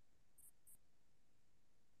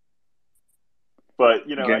 But,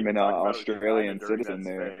 getting an Australian citizen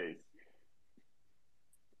there. Space,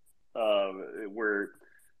 where,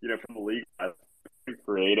 from the league,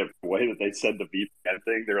 creative way that they said the VPN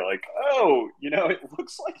thing. They're like, oh, it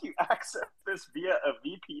looks like you access this via a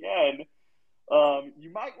VPN.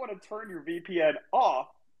 You might want to turn your VPN off.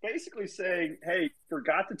 Basically saying, hey,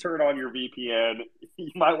 forgot to turn on your VPN.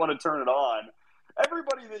 You might want to turn it on.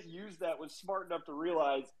 Everybody that used that was smart enough to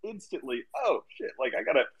realize instantly, oh, shit, like I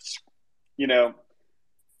got to,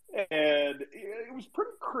 and it was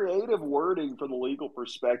pretty creative wording from the legal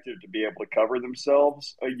perspective to be able to cover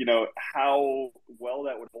themselves. How well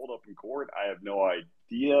that would hold up in court, I have no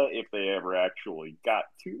idea if they ever actually got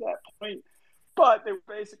to that point. But they were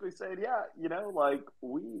basically saying, yeah, like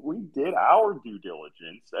we did our due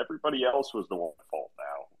diligence. Everybody else was the one at fault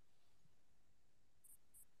now.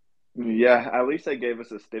 Yeah, at least they gave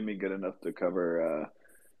us a stimmy good enough to cover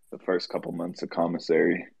the first couple months of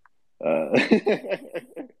commissary. I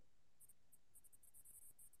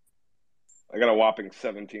got a whopping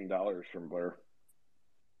 $17 from Blair.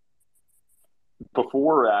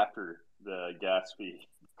 Before or after the gas fee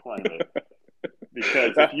claim it?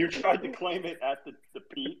 Because if you tried to claim it at the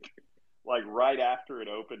peak, like right after it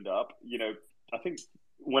opened up, I think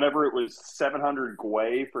whenever it was 700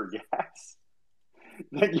 gwei for gas,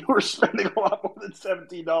 then you were spending a lot more than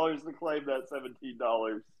 $17 to claim that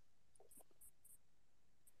 $17.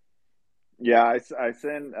 Yeah, I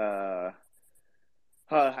sent.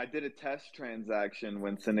 I did a test transaction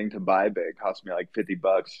when sending to Bybit. It cost me like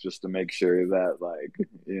 $50 just to make sure that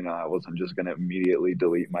I wasn't just gonna immediately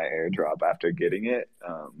delete my airdrop after getting it.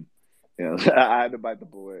 I had to bite the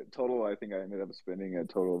bullet. Total, I think I ended up spending a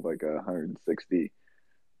total of like $160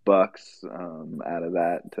 out of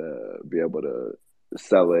that to be able to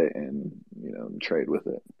sell it and trade with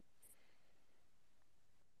it.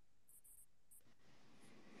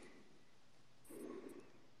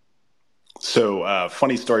 So,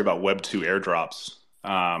 funny story about Web 2 airdrops.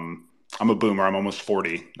 I'm a boomer. I'm almost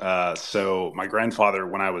 40. So my grandfather,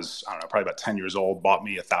 when I was, I don't know, probably about 10 years old, bought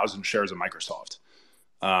me 1,000 shares of Microsoft,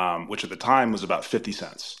 which at the time was about 50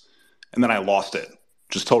 cents. And then I lost it,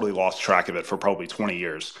 just totally lost track of it for probably 20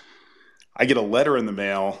 years. I get a letter in the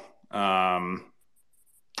mail a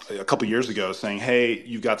couple years ago saying, hey,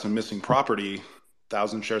 you've got some missing property,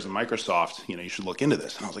 1,000 shares of Microsoft, you should look into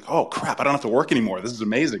this. And I was like, oh crap, I don't have to work anymore. This is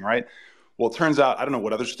amazing, right? Well, it turns out, I don't know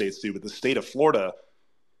what other states do, but the state of Florida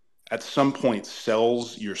at some point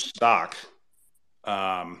sells your stock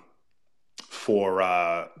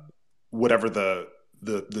for whatever the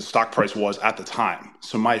stock price was at the time.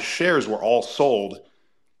 So my shares were all sold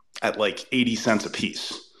at like 80 cents a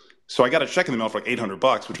piece. So I got a check in the mail for like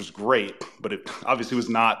 $800, which was great, but it obviously was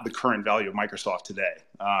not the current value of Microsoft today.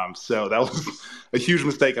 So that was a huge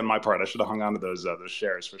mistake on my part. I should have hung on to those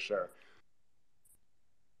shares for sure.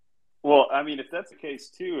 Well, I mean, if that's the case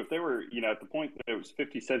too, if they were, at the point that it was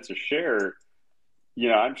 50 cents a share,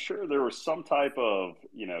 I'm sure there was some type of,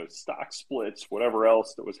 stock splits, whatever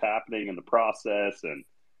else that was happening in the process. And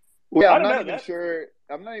well, yeah, I'm not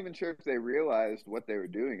even sure if they realized what they were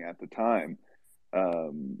doing at the time.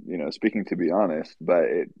 Speaking to be honest, but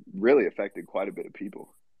it really affected quite a bit of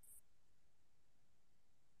people.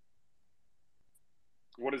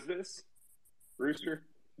 What is this, Rooster?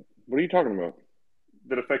 What are you talking about?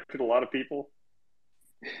 That affected a lot of people?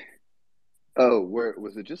 Oh, where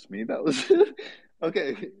was it? Just me? That was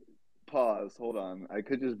okay. Pause. Hold on. I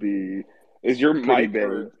could just be. Is your mic big.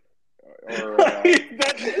 or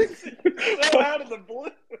That's so out of the blue.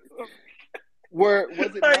 Was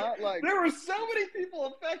it not like there were so many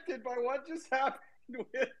people affected by what just happened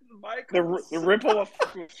with Michael? The ripple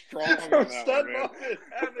effect was strong on that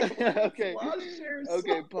one, Okay.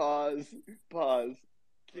 Okay. Pause.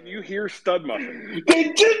 Can you hear Stud Muffin? They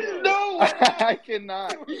didn't know. I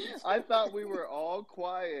cannot. I thought we were all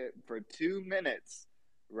quiet for 2 minutes,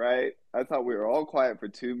 right? I thought we were all quiet for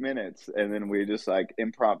 2 minutes, and then we just like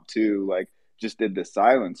impromptu, just did the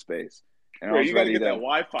silent space. And bro, you got to get that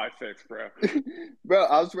Wi-Fi fixed, bro. Bro,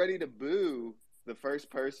 I was ready to boo the first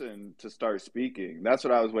person to start speaking. That's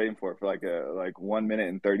what I was waiting for like 1 minute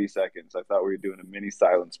and 30 seconds. I thought we were doing a mini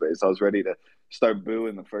silent space. I was ready to start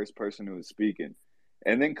booing the first person who was speaking.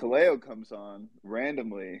 And then Kaleo comes on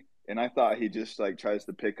randomly, and I thought he just tries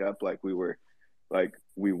to pick up we were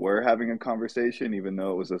having a conversation, even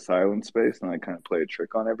though it was a silent space, and I kind of play a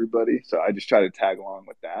trick on everybody. So I just try to tag along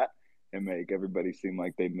with that and make everybody seem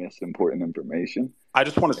like they missed important information. I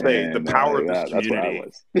just want to say the power of this community.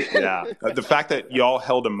 That's what I was. The fact that y'all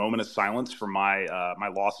held a moment of silence for my my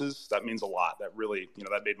losses, that means a lot. That really,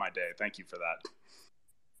 that made my day. Thank you for that.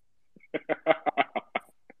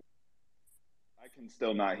 I can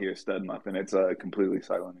still not hear Stud Muffin. It's completely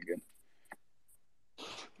silent again.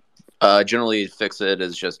 Generally, fix it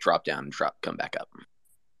is just drop down and come back up.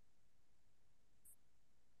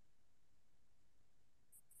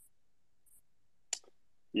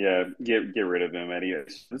 Yeah, get rid of him, Eddie.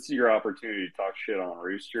 This is your opportunity to talk shit on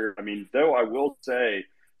Rooster. I mean, though I will say,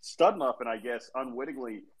 Stud Muffin, I guess,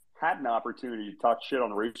 unwittingly had an opportunity to talk shit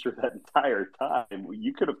on Rooster that entire time.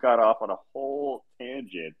 You could have got off on a whole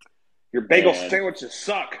tangent. Your bagel sandwiches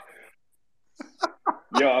suck.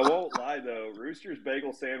 Yo, I won't lie though. Rooster's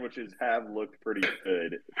bagel sandwiches have looked pretty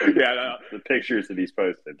good. Yeah, the pictures that he's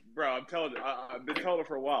posted. Bro, I'm telling you, I've been telling him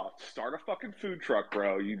for a while. Start a fucking food truck,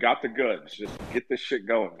 bro. You got the goods. Just get this shit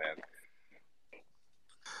going, man.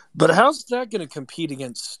 But how's that going to compete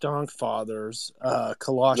against Stonk Father's They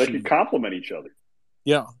Kalashi? could complement each other.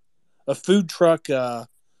 Yeah, a food truck.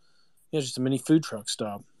 Just a mini food truck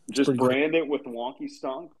stop. It's Just pretty good. brand it with the Wonky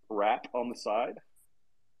Stonk wrap on the side,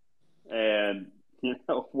 and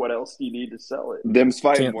what else do you need to sell it? Them's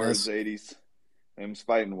fighting Can't words, miss. 80s. Them's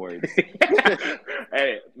fighting words.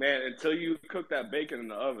 Hey, man, until you cook that bacon in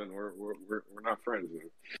the oven, we're not friends, man.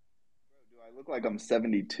 Do I look like I'm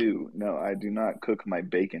 72? No, I do not cook my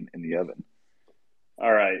bacon in the oven.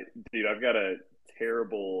 All right, dude, I've got a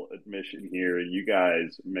terrible admission here, and you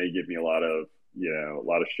guys may give me a lot of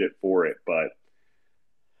shit for it, but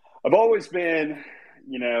I've always been,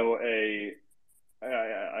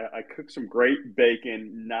 I cook some great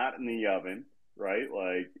bacon, not in the oven, right?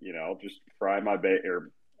 Like, I'll just fry my bacon,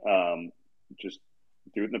 or just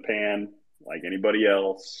do it in the pan like anybody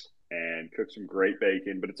else, and cook some great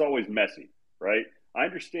bacon, but it's always messy, right? I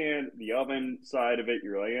understand the oven side of it.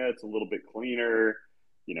 You're like, yeah, it's a little bit cleaner,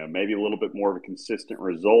 maybe a little bit more of a consistent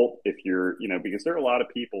result if you're, because there are a lot of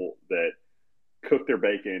people that cook their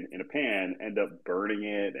bacon in a pan, end up burning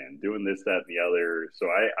it and doing this, that, and the other. So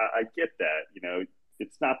I get that,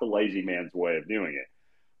 it's not the lazy man's way of doing it.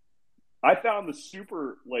 I found the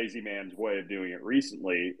super lazy man's way of doing it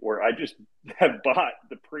recently, where I just have bought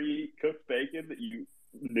the pre-cooked bacon that you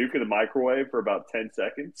nuke in the microwave for about 10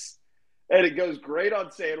 seconds. And it goes great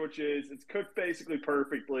on sandwiches. It's cooked basically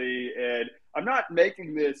perfectly. And I'm not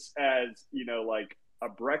making this as, like a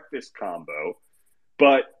breakfast combo,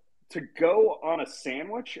 but to go on a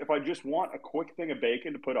sandwich, if I just want a quick thing of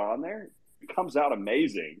bacon to put on there, it comes out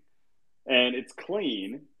amazing. And it's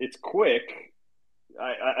clean. It's quick.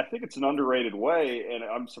 I think it's an underrated way, and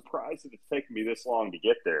I'm surprised that it's taken me this long to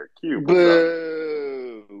get there. Q, what's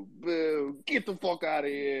up? Boo. Get the fuck out of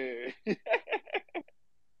here.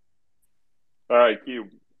 All right, Q,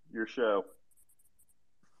 your show.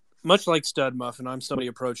 Much like Stud Muffin, I'm somebody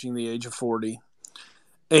approaching the age of 40.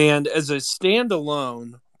 And as a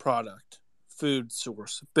standalone product, food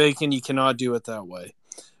source, bacon, you cannot do it that way.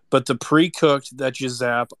 But the pre-cooked that you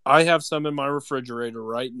zap, I have some in my refrigerator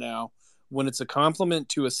right now. When it's a complement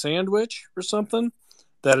to a sandwich or something,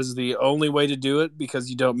 that is the only way to do it, because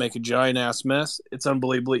you don't make a giant ass mess. It's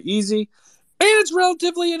unbelievably easy, and it's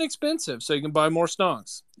relatively inexpensive, so you can buy more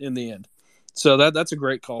Stonks in the end. So that's a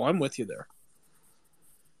great call. I'm with you there.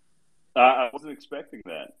 I wasn't expecting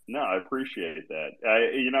that. No, I appreciate that.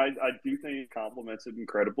 I do think it complements it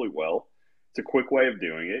incredibly well. It's a quick way of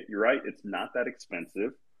doing it. You're right. It's not that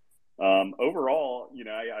expensive. Overall,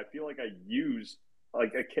 I feel like I use,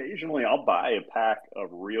 like, occasionally I'll buy a pack of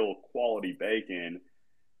real quality bacon,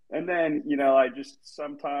 and then, I just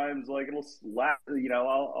sometimes, like, it'll lapse,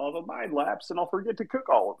 I'll have a mind lapse and I'll forget to cook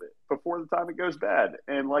all of it before the time it goes bad.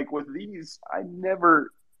 And, like, with these, I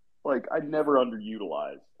never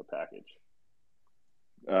underutilize a package.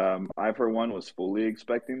 I, for one, was fully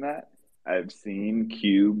expecting that. I've seen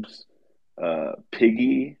Cube's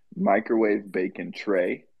piggy microwave bacon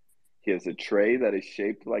tray. He has a tray that is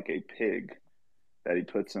shaped like a pig that he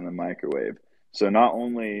puts in the microwave. So not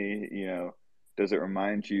only, does it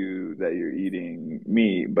remind you that you're eating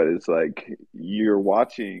meat, but it's like you're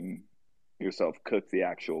watching yourself cook the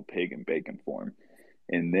actual pig in bacon form.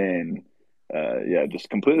 And then, just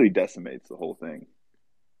completely decimates the whole thing.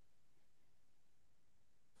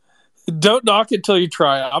 Don't knock it till you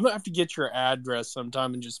try it. I'm going to have to get your address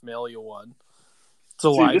sometime and just mail you one. It's a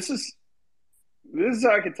life. This is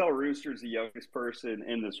how I can tell Rooster's the youngest person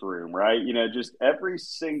in this room, right? Just every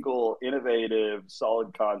single innovative,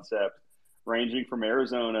 solid concept, ranging from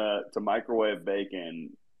Arizona to microwave bacon,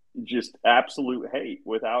 just absolute hate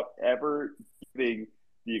without ever giving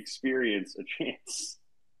the experience a chance.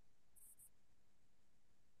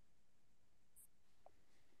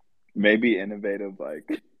 Maybe innovative,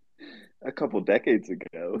 like a couple decades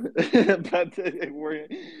ago, but we're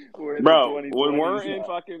in Bro, the 2020s when we're in now.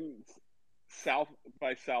 fucking South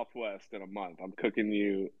by Southwest in a month, I'm cooking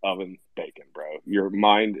you oven bacon, bro. Your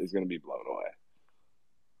mind is going to be blown away.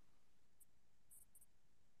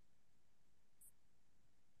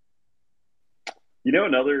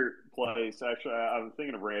 Another place, actually, I'm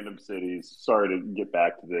thinking of random cities. Sorry to get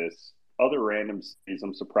back to this. Other random cities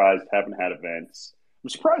I'm surprised haven't had events. I'm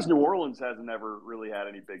surprised New Orleans hasn't ever really had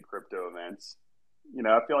any big crypto events.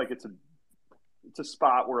 I feel like it's a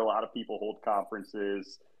spot where a lot of people hold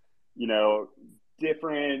conferences,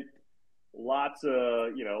 different, lots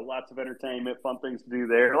of entertainment, fun things to do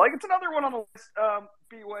there. Like, it's another one on the list.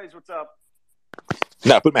 B-Ways, what's up?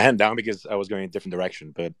 No, I put my hand down because I was going in a different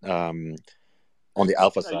direction, but on the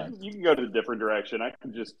alpha side. You can go to a different direction. I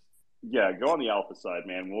can just Yeah, go on the alpha side,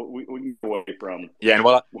 man. We can go away from and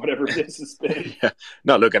well, whatever this has been. yeah,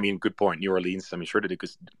 no, look, I mean, good point. New Orleans, I mean, sure that they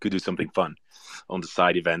could do something fun on the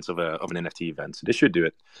side events of an NFT event. So they should do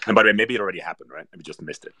it. And by the way, maybe it already happened, right? Maybe just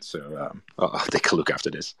missed it. So I'll take a look after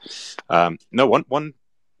this. No, one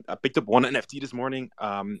I picked up one NFT this morning,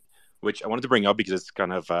 which I wanted to bring up because it's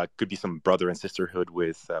kind of could be some brother and sisterhood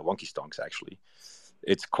with Wonky Stonks, actually.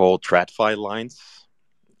 It's called TradFi Lines.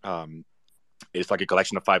 It's like a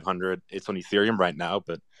collection of 500. It's on Ethereum right now,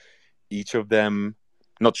 but each of them,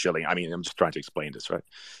 not shilling. I mean, I'm just trying to explain this, right?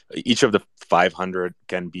 Each of the 500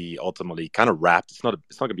 can be ultimately kind of wrapped. It's not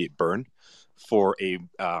going to be a burn for a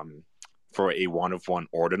one of one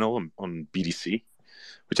ordinal on BDC,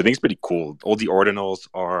 which I think is pretty cool. All the ordinals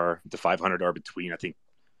the 500 are between, I think,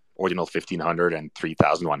 ordinal 1500 and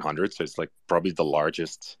 3100. So it's like probably the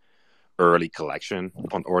largest early collection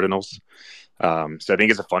on ordinals. So I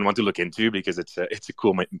think it's a fun one to look into because it's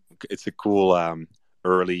a cool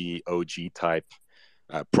early OG type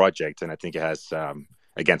project, and I think it has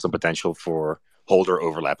again some potential for holder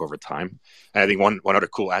overlap over time. And I think one other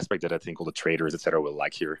cool aspect that I think all the traders etc. will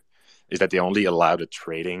like here is that they only allow the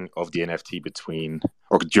trading of the NFT between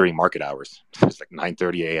or during market hours. So it's like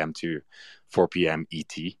 9:30 a.m. to 4 p.m.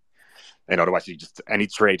 ET. And otherwise, any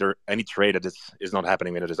trade that is not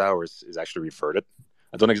happening within those hours is actually reverted.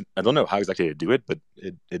 I don't know how exactly to do it, but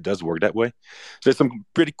it does work that way. So there's some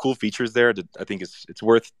pretty cool features there that I think it's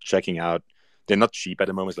worth checking out. They're not cheap at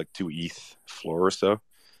the moment; it's like 2 ETH floor or so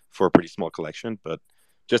for a pretty small collection, but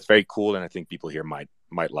just very cool. And I think people here might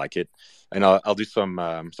like it. And I'll do some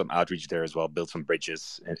outreach there as well, build some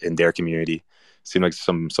bridges in their community. Seem like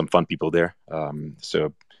some fun people there.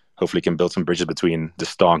 So hopefully can build some bridges between the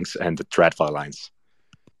Stonks and the TradFi lines.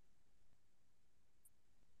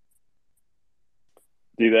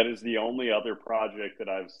 Dude, that is the only other project that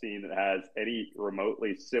I've seen that has any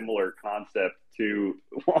remotely similar concept to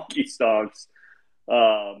Wonky Stonks.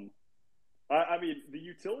 I mean, the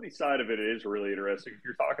utility side of it is really interesting. If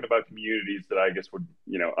you're talking about communities that I guess would,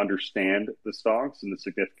 understand the Stonks and the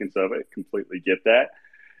significance of it, completely get that.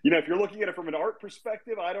 If you're looking at it from an art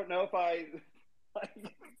perspective, I don't know if I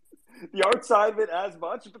the art side of it as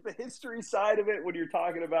much, but the history side of it, when you're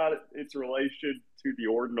talking about its relation to the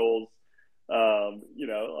ordinals,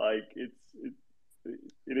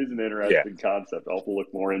 it is an interesting concept. I'll have to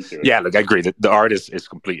look more into it. Yeah, look, I agree that the art is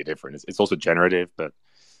completely different. It's also generative, but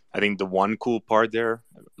I think the one cool part there,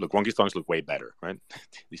 look, Wonky Stonks look way better, right?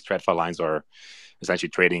 These TradFi lines are essentially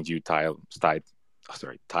trading view type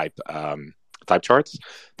charts.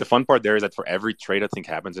 The fun part there is that for every trade I think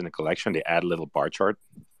happens in a collection, they add a little bar chart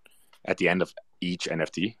at the end of each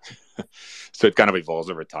NFT. So it kind of evolves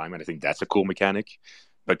over time, and I think that's a cool mechanic.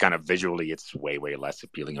 But kind of visually, it's way, way less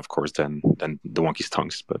appealing, of course, than the Wonky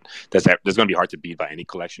Stonks. But that's going to be hard to beat by any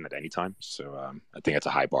collection at any time. So I think that's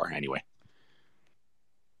a high bar anyway.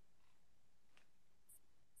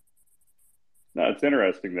 No, it's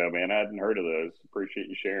interesting though, man. I hadn't heard of those. Appreciate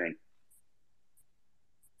you sharing.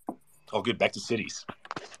 Oh, good. Back to cities.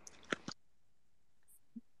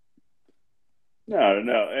 No.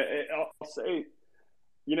 I'll say,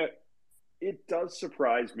 it does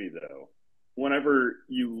surprise me though. Whenever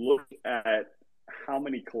you look at how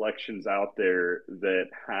many collections out there that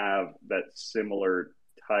have that similar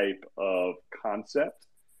type of concept,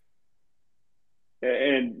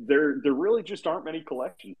 and there really just aren't many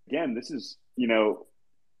collections. Again, this is,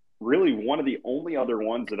 really one of the only other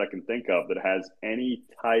ones that I can think of that has any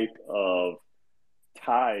type of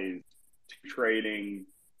ties to trading,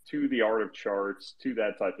 to the art of charts, to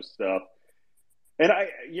that type of stuff. And I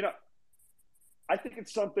think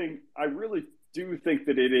it's something, I really do think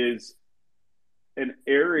that it is an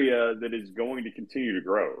area that is going to continue to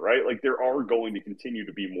grow, right? Like there are going to continue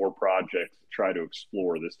to be more projects to try to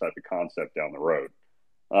explore this type of concept down the road.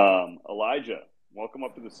 Elijah, welcome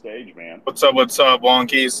up to the stage, man. What's up,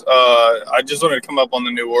 Wonkies? I just wanted to come up on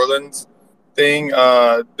the New Orleans thing.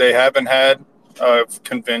 They haven't had a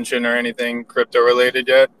convention or anything crypto related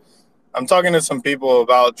yet. I'm talking to some people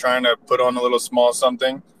about trying to put on a little small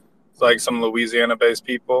something, like some Louisiana-based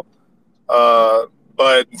people.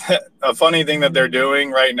 But a funny thing that they're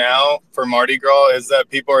doing right now for Mardi Gras is that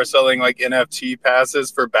people are selling like NFT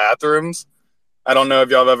passes for bathrooms. I don't know if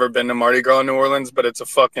y'all have ever been to Mardi Gras in New Orleans, but it's a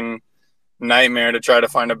fucking nightmare to try to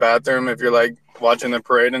find a bathroom if you're like watching the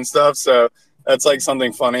parade and stuff. So that's like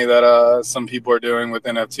something funny that some people are doing with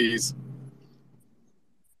NFTs.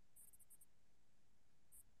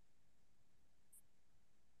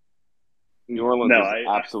 New Orleans is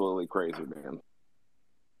absolutely crazy, man.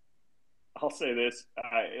 I'll say this: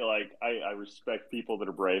 I respect people that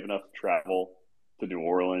are brave enough to travel to New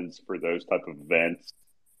Orleans for those type of events.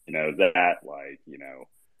 that,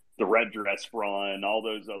 the red dress run, all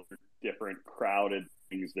those other different crowded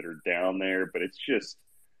things that are down there. But it's just,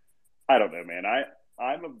 I don't know, man.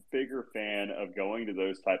 I'm a bigger fan of going to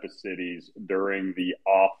those type of cities during the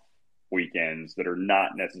off weekends that are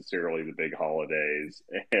not necessarily the big holidays,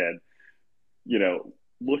 and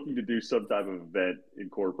looking to do some type of event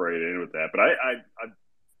incorporated in with that. But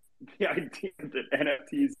the idea that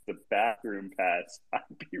NFTs the bathroom pass, I'd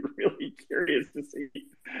be really curious to see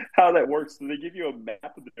how that works. Do they give you a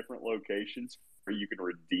map of the different locations where you can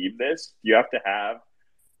redeem this? You have to have,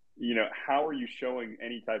 how are you showing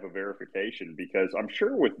any type of verification? Because I'm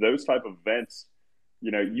sure with those type of events,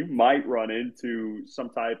 you might run into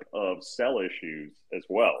some type of sell issues as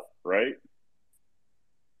well, right?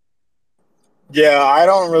 Yeah, I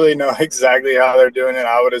don't really know exactly how they're doing it.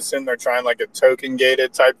 I would assume they're trying like a token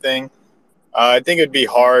gated type thing. I think it'd be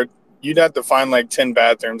hard. You'd have to find like 10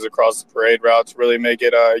 bathrooms across the parade route to really make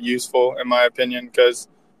it useful, in my opinion, because,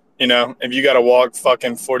 if you got to walk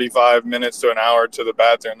fucking 45 minutes to an hour to the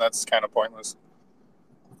bathroom, that's kind of pointless.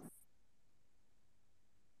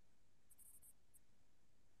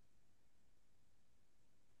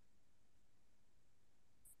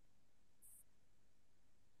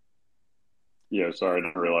 Yeah, sorry, I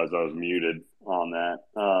didn't realize I was muted on that.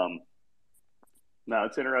 No,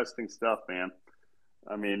 it's interesting stuff, man.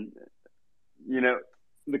 I mean,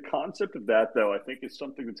 the concept of that, though, I think is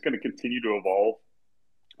something that's going to continue to evolve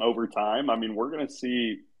over time. I mean, we're going to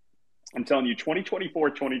see, I'm telling you,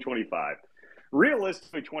 2024, 2025.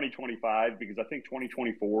 Realistically, 2025, because I think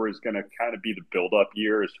 2024 is going to kind of be the build-up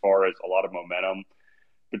year as far as a lot of momentum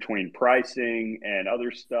between pricing and other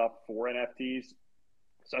stuff for NFTs.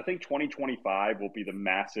 So I think 2025 will be the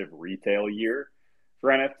massive retail year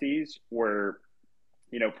for NFTs where,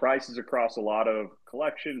 prices across a lot of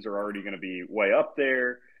collections are already going to be way up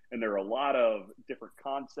there. And there are a lot of different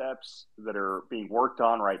concepts that are being worked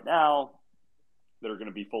on right now that are going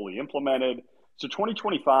to be fully implemented. So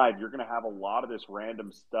 2025, you're going to have a lot of this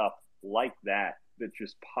random stuff like that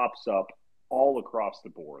just pops up all across the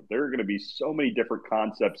board. There are going to be so many different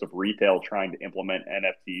concepts of retail trying to implement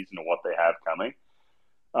NFTs into what they have coming.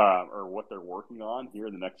 Or what they're working on here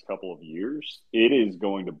in the next couple of years, it is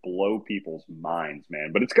going to blow people's minds,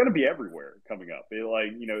 man. But it's going to be everywhere coming up.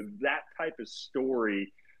 That type of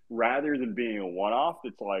story, rather than being a one-off,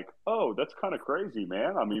 it's like, oh, that's kind of crazy,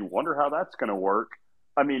 man. I mean, wonder how that's going to work.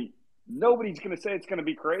 I mean, nobody's going to say it's going to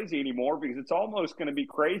be crazy anymore because it's almost going to be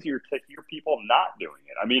crazier to hear people not doing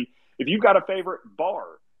it. I mean, if you've got a favorite bar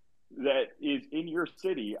that is in your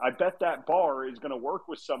city, I bet that bar is going to work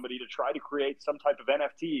with somebody to try to create some type of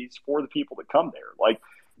NFTs for the people that come there. Like,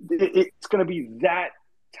 it's going to be that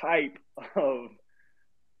type of,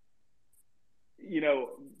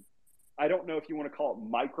 I don't know if you want to call it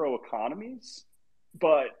microeconomies,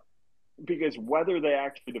 but because whether they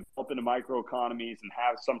actually develop into microeconomies and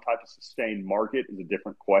have some type of sustained market is a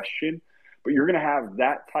different question. But you're going to have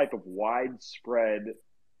that type of widespread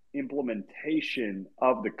implementation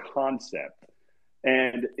of the concept.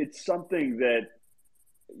 And it's something that,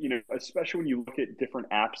 especially when you look at different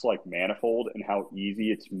apps like Manifold and how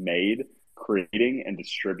easy it's made creating and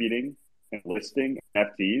distributing and listing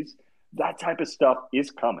NFTs, that type of stuff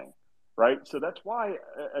is coming, right? So that's why,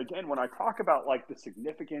 again, when I talk about like the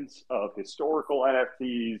significance of historical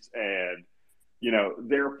NFTs and,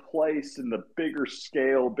 their place in the bigger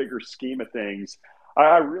scale, bigger scheme of things,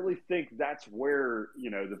 I really think that's where,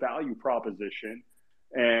 the value proposition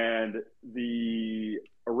and the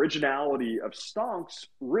originality of Stonks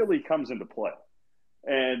really comes into play.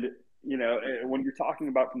 And, when you're talking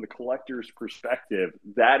about from the collector's perspective,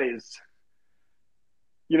 that is,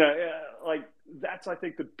 that's, I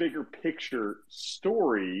think, the bigger picture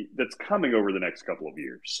story that's coming over the next couple of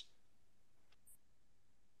years.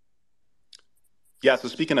 Yeah, so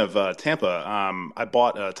speaking of Tampa, I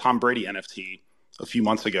bought a Tom Brady NFT a few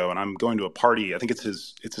months ago, and I'm going to a party. I think it's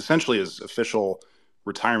essentially his official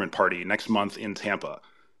retirement party next month in Tampa.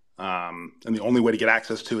 And the only way to get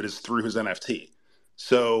access to it is through his NFT.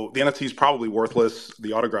 So the NFT is probably worthless.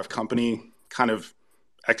 The autograph company kind of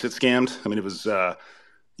exit scammed. I mean, it was, none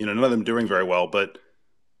of them doing very well, but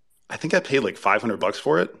I think I paid like $500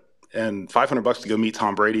 for it, and $500 to go meet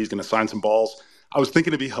Tom Brady. He's going to sign some balls. I was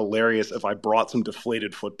thinking it'd be hilarious if I brought some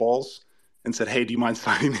deflated footballs and said, hey, do you mind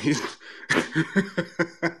signing these?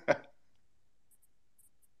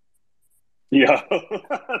 Yeah.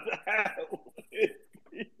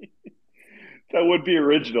 That would be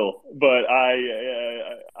original, but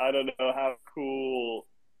I don't know how cool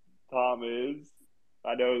Tom is.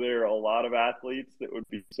 I know there are a lot of athletes that would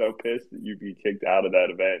be so pissed that you'd be kicked out of that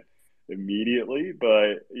event immediately.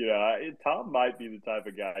 But Tom might be the type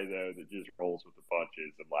of guy though that just rolls with the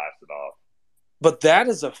punches and laughs it off. But that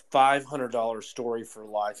is a $500 story for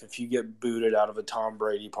life if you get booted out of a Tom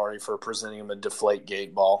Brady party for presenting him a deflate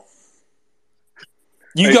gate ball.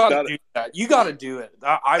 You got to do that. You got to do it.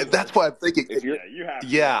 That's why I'm thinking. You have to.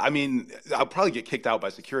 Yeah, I mean, I'll probably get kicked out by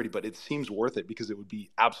security, but it seems worth it because it would be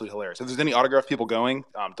absolutely hilarious. If there's any autograph people going,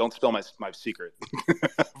 don't spill my secret.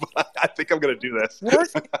 But I think I'm going to do this.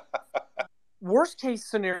 Worst case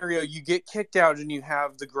scenario, you get kicked out and you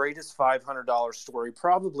have the greatest $500 story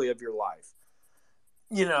probably of your life.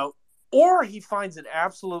 Or he finds it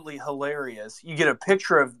absolutely hilarious. You get a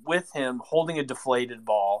picture with him holding a deflated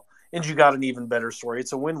ball, and you got an even better story.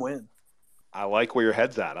 It's a win-win. I like where your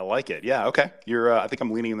head's at. I like it. Yeah, okay. I think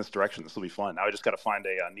I'm leaning in this direction. This will be fun. Now I just got to find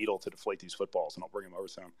a needle to deflate these footballs, and I'll bring them over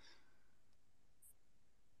to him.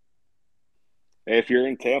 Hey, if you're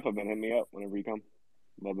in Tampa, then hit me up whenever you come.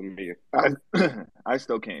 Love to meet you. I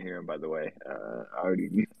still can't hear him, by the way. I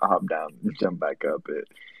already hopped down and jumped back up.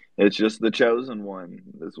 It's just the chosen one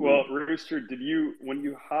this week. Well, Rooster, when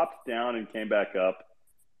you hopped down and came back up,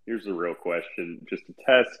 here's the real question, just to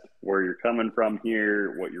test where you're coming from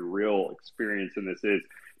here, what your real experience in this is.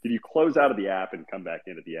 Did you close out of the app and come back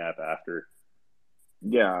into the app after?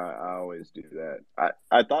 Yeah, I always do that.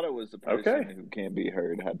 I thought it was the person who can't be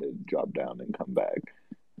heard had to drop down and come back.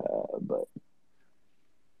 But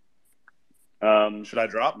should I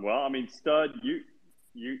drop? Well, I mean, Stud,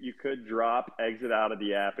 you could drop, exit out of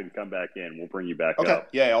the app, and come back in. We'll bring you back up. Okay,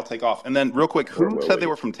 yeah, I'll take off. And then real quick, who said they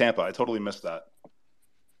were from Tampa? I totally missed that.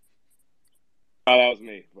 Oh, that was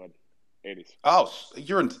me, bud. 80s. Oh,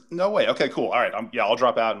 no way. Okay, cool. All right, I'll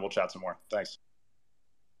drop out and we'll chat some more. Thanks.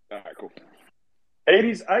 All right, cool.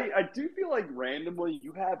 80s, I do feel like randomly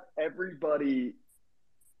you have everybody.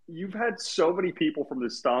 You've had so many people from the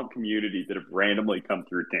Stonk community that have randomly come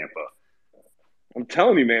through Tampa. I'm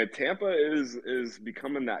telling you, man, Tampa is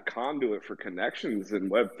becoming that conduit for connections in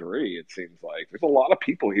Web3, it seems like. There's a lot of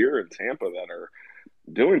people here in Tampa that are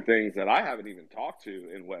doing things that I haven't even talked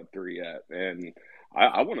to in Web3 yet. And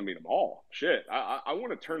I want to meet them all. Shit, I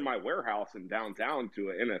want to turn my warehouse in downtown to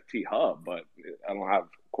an NFT hub, but I don't have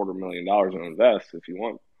 $250,000 to invest. If you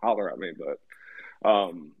want, holler at me. But,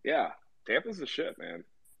 yeah, Tampa's the shit, man.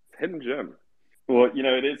 Hidden gem. Well,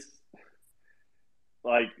 it is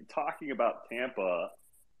like talking about Tampa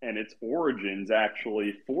and its origins,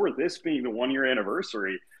 actually, for this being the 1-year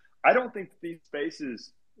anniversary. I don't think these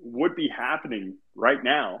spaces would be happening right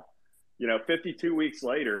now. 52 weeks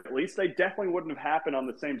later, at least they definitely wouldn't have happened on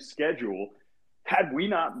the same schedule had we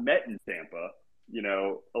not met in Tampa,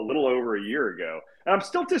 a little over a year ago. And I'm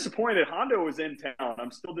still disappointed Hondo was in town.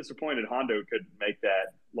 I'm still disappointed Hondo could make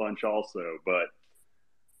that lunch also. But,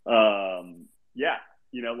 yeah,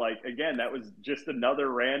 again, that was just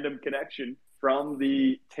another random connection from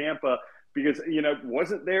the Tampa because,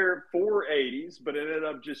 wasn't there for 80s, but it ended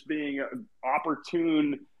up just being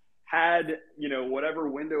opportune, had, whatever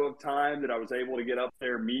window of time that I was able to get up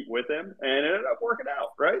there, meet with him, and it ended up working out,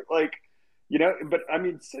 right? But I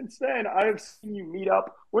mean, since then, I have seen you meet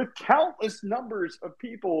up with countless numbers of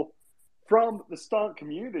people from the Stonk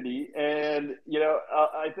community. And,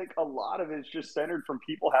 I think a lot of it is just centered from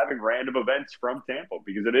people having random events from Tampa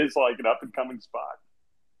because it is like an up and coming spot.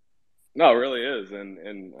 No, it really is.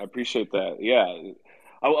 And I appreciate that. Yeah.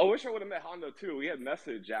 I wish I would have met Hondo too. We had a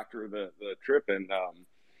message after the trip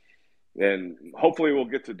and hopefully we'll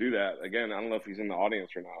get to do that again. I don't know if he's in the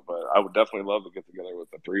audience or not, but I would definitely love to get together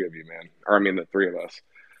with the three of you, man. Or I mean, the three of us.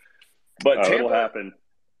 But Tampa, it'll happen.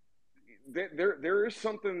 There is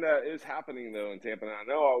something that is happening though in Tampa. And I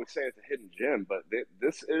know I always say it's a hidden gem, but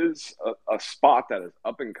this is a spot that is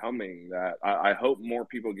up and coming that I hope more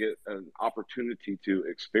people get an opportunity to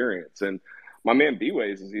experience. And my man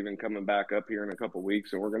B-Ways is even coming back up here in a couple of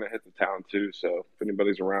weeks, and we're going to hit the town too. So if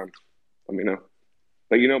anybody's around, let me know.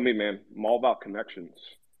 But you know me, man, I'm all about connections.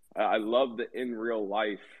 I love the in real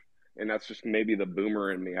life, and that's just maybe the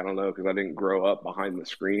boomer in me. I don't know, because I didn't grow up behind the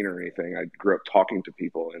screen or anything. I grew up talking to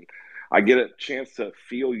people, and I get a chance to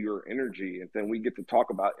feel your energy, and then we get to talk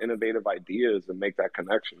about innovative ideas and make that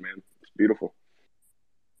connection, man. It's beautiful.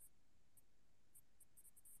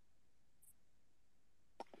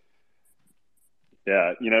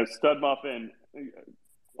 Yeah, Stud Muffin,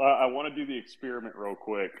 I want to do the experiment real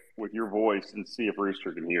quick with your voice and see if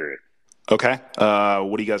Rooster can hear it. Okay.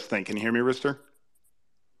 What do you guys think? Can you hear me, Rooster?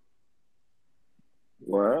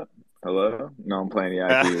 What? Hello? No, I'm playing.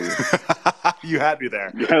 Yeah, I hear you. You had me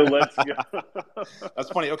there. Yeah, let's go. That's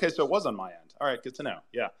funny. Okay, so it was on my end. All right, good to know.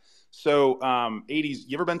 Yeah. So, 80s,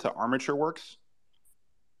 you ever been to Armature Works?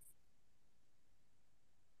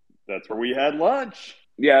 That's where we had lunch.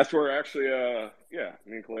 Yeah, that's where actually, yeah,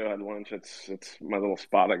 me and Khalil had lunch. It's my little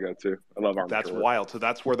spot I go to. I love That's armature work. wild. So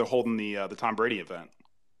that's where they're holding the Tom Brady event.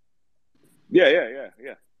 Yeah.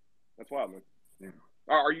 That's wild, man. Yeah.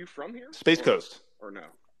 Are you from here? Space Coast. Or no?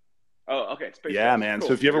 Oh, okay. Space Yeah, Coast. man. Cool.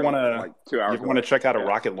 So if you ever You're want to, like 2 hours away. check out a Yeah.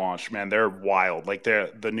 rocket launch, man, they're wild. Like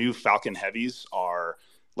the new Falcon Heavies are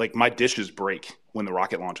like my dishes break when the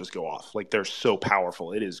rocket launches go off. Like they're so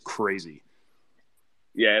powerful. It is crazy.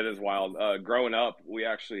 Yeah, it is wild. Growing up, we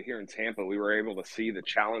actually here in Tampa, we were able to see the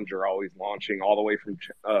Challenger always launching all the way from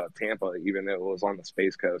Tampa, even though it was on the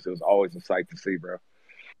Space Coast. It was always a sight to see, bro.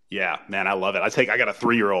 Yeah, man, I love it. I got a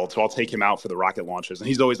 3-year-old, so I'll take him out for the rocket launches, and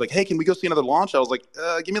he's always like, "Hey, can we go see another launch?" I was like,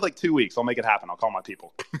 "Give me like 2 weeks. I'll make it happen. I'll call my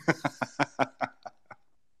people."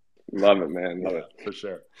 Love it, man. Love it for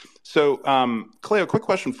sure. So, Cleo, quick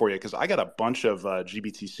question for you, because I got a bunch of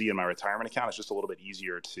GBTC in my retirement account. It's just a little bit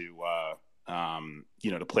easier to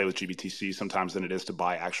to play with GBTC sometimes than it is to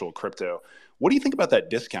buy actual crypto. What do you think about that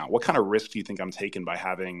discount? What kind of risk do you think I'm taking by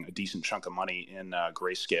having a decent chunk of money in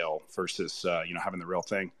Grayscale versus having the real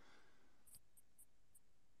thing?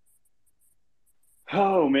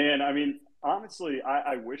 Oh man, I mean, honestly,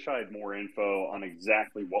 I wish I had more info on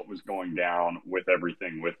exactly what was going down with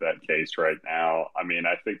everything with that case right now. I mean,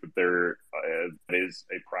 I think that there is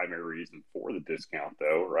a primary reason for the discount,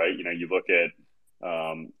 though, right? You look at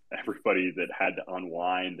everybody that had to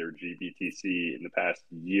unwind their GBTC in the past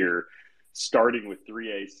year, starting with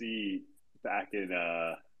 3AC back in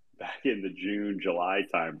the June July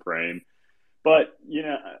timeframe. But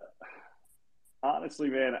honestly,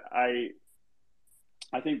 man,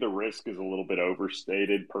 I think the risk is a little bit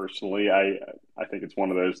overstated personally. I think it's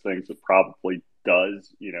one of those things that probably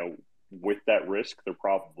does, with that risk, there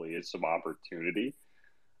probably is some opportunity.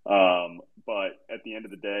 But at the end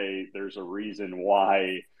of the day, there's a reason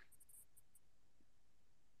why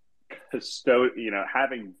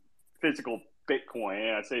having physical Bitcoin,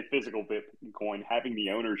 and I say physical Bitcoin, having the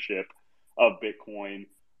ownership of Bitcoin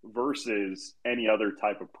versus any other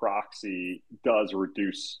type of proxy does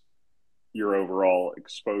reduce your overall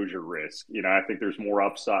exposure risk. I think there's more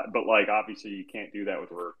upside, but obviously you can't do that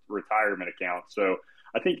with a retirement account. So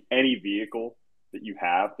I think any vehicle that you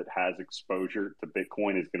have that has exposure to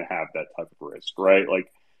Bitcoin is going to have that type of risk, right?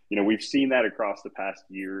 We've seen that across the past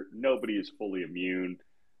year. Nobody is fully immune.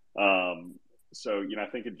 So, I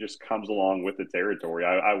think it just comes along with the territory.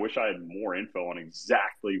 I wish I had more info on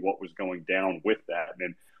exactly what was going down with that.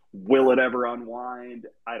 And will it ever unwind?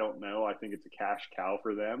 I don't know. I think it's a cash cow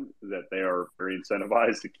for them that they are very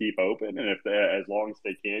incentivized to keep open. And as long as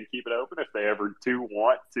they can keep it open, if they ever do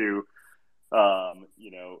want to,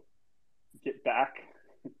 get back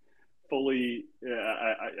fully,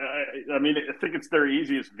 I mean, I think it's their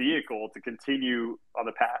easiest vehicle to continue on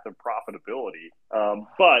the path of profitability.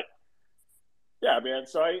 But yeah, man.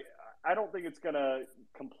 So I don't think it's going to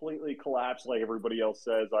completely collapse like everybody else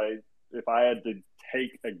says. If I had to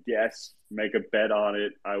take a guess, make a bet on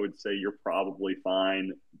it, I would say you're probably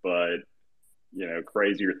fine. But,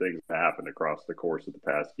 crazier things have happened across the course of the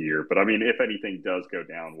past year. But I mean, if anything does go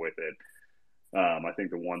down with it, I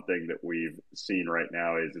think the one thing that we've seen right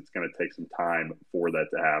now is it's going to take some time for that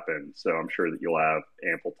to happen. So I'm sure that you'll have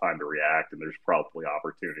ample time to react, and there's probably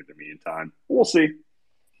opportunity in the meantime. We'll see.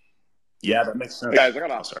 Yeah, that makes sense. Guys, I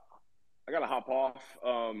gotta hop off.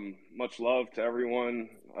 Much love to everyone.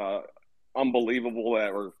 Unbelievable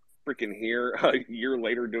that we're freaking here a year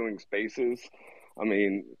later doing spaces. I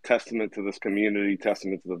mean, testament to this community,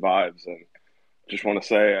 testament to the vibes, and just want to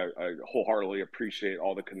say I wholeheartedly appreciate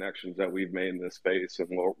all the connections that we've made in this space and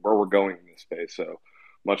where we're going in this space. So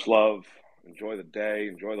much love. Enjoy the day,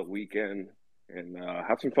 enjoy the weekend, and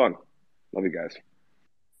have some fun. Love you guys.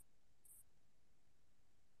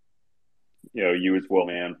 You as well,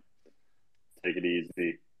 man. Take it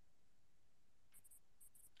easy.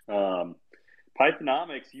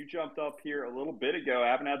 Pythonomics, you jumped up here a little bit ago. I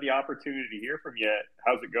haven't had the opportunity to hear from you yet.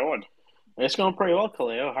 How's it going? It's going pretty well,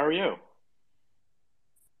 Khalil. How are you?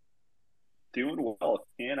 Doing well.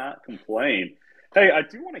 Cannot complain. Hey, I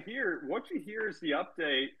do want to hear what you hear is the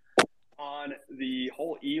update on the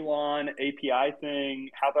whole Elon API thing,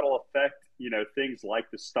 how that'll affect, things like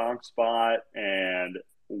the Stonks spot and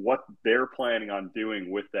what they're planning on doing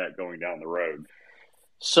with that going down the road.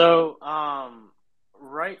 So,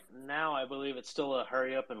 right now, I believe it's still a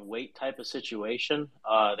hurry up and wait type of situation.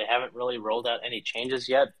 They haven't really rolled out any changes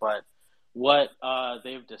yet, but what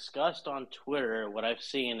they've discussed on Twitter, what I've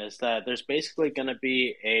seen is that there's basically going to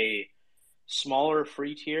be a smaller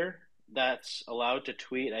free tier that's allowed to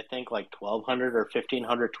tweet, I think, like 1,200 or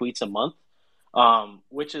 1,500 tweets a month,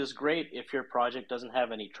 which is great if your project doesn't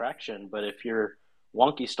have any traction. But if you're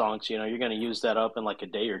Wonky Stonks, you're going to use that up in like a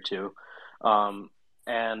day or two. And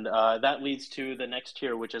that leads to the next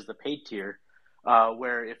tier, which is the paid tier,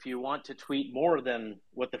 where if you want to tweet more than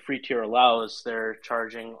what the free tier allows, they're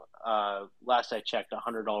charging, last I checked,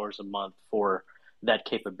 $100 a month for that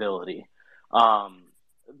capability. Now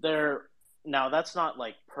that's not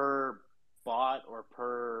like per bot or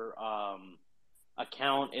per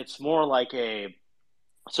account. It's more like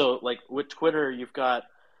so like with Twitter, you've got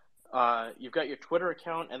your Twitter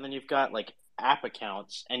account, and then you've got like app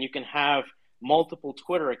accounts, and you can have multiple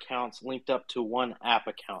Twitter accounts linked up to one app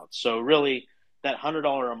account. So really, that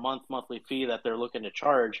 $100 a month monthly fee that they're looking to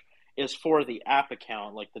charge is for the app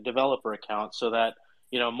account, like the developer account, so that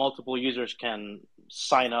multiple users can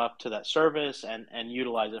sign up to that service and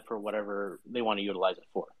utilize it for whatever they want to utilize it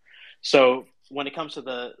for. So when it comes to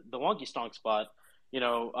the Wonky Stonks bot,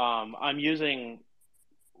 I'm using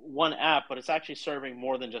one app, but it's actually serving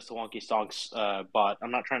more than just the Wonky Stonks bot.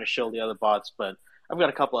 I'm not trying to shill the other bots, but I've got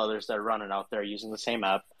a couple others that are running out there using the same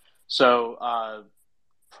app. So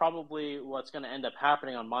probably what's going to end up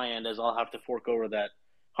happening on my end is I'll have to fork over that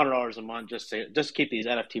 $100 a month just to keep these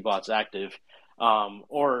NFT bots active.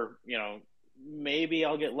 Or maybe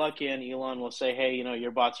I'll get lucky and Elon will say, hey,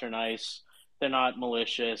 your bots are nice. They're not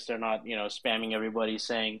malicious. They're not spamming everybody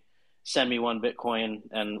saying, send me 1 Bitcoin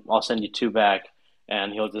and I'll send you 2 back.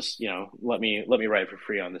 And he'll just, let me ride for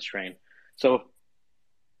free on this train. So,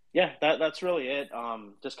 yeah, that's really it.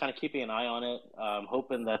 Just kind of keeping an eye on it,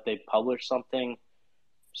 hoping that they publish something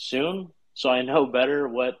soon, so I know better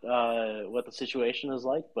what the situation is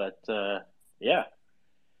like. But yeah,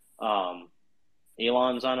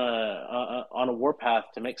 Elon's on a warpath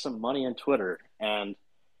to make some money on Twitter, and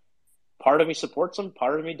part of me supports him,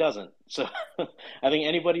 part of me doesn't. So I think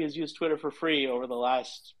anybody who's used Twitter for free over the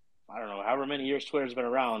last, I don't know, however many years Twitter's been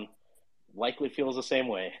around, likely feels the same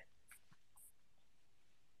way.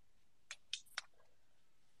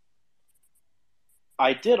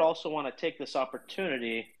 I did also want to take this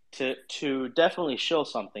opportunity to definitely show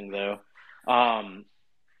something, though.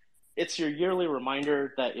 It's your yearly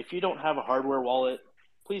reminder that if you don't have a hardware wallet,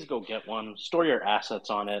 please go get one. Store your assets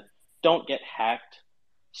on it. Don't get hacked.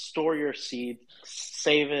 Store your seed.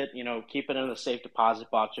 Save it. Keep it in a safe deposit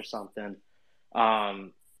box or something. The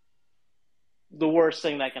worst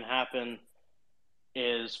thing that can happen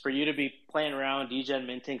is for you to be playing around, degen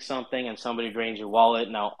minting something, and somebody drains your wallet.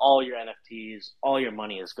 Now all your NFTs, all your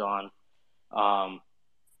money is gone.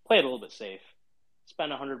 Play it a little bit safe.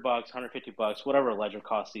 Spend $100, $150, whatever a ledger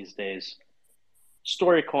costs these days.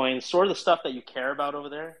 Store your coins, store the stuff that you care about over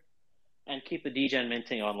there, and keep the degen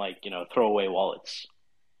minting on throwaway wallets.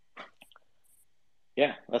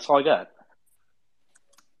 Yeah, that's all I got.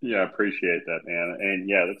 Yeah, I appreciate that, man. And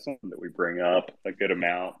yeah, that's something that we bring up a good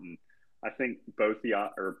amount. And I think both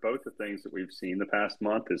the things that we've seen the past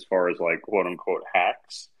month, as far as like quote unquote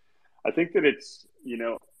hacks, I think that it's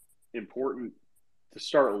important to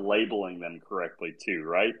start labeling them correctly too,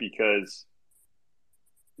 right? Because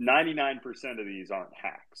 99% of these aren't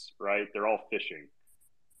hacks, right? They're all phishing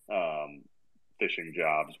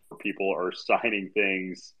jobs where people are signing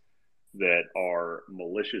things that are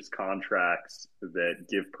malicious contracts that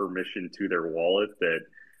give permission to their wallet that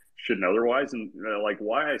shouldn't otherwise. And like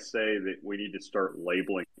why I say that we need to start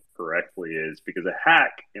labeling correctly is because a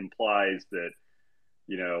hack implies that,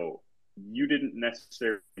 you didn't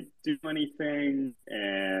necessarily do anything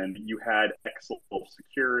and you had X level of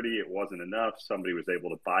security. It wasn't enough. Somebody was able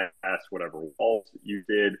to bypass whatever walls that you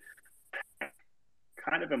did.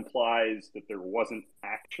 Kind of implies that there wasn't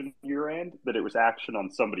action on your end, that it was action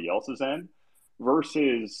on somebody else's end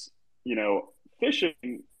versus,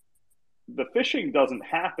 phishing. The phishing doesn't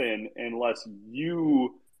happen unless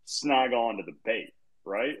you snag onto the bait,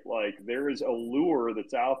 right? Like there is a lure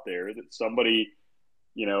that's out there that somebody,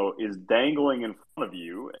 is dangling in front of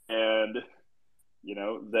you and,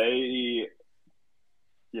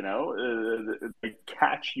 they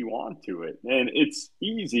catch you onto it. And it's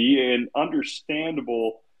easy and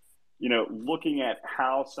understandable, looking at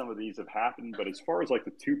how some of these have happened. But as far as like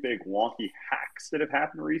the 2 big wonky hacks that have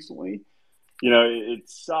happened recently, it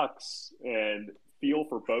sucks and feel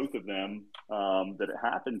for both of them that it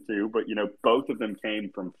happened to. But, both of them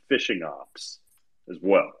came from phishing ops as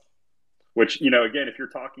well, which, again, if you're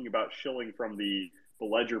talking about shilling from the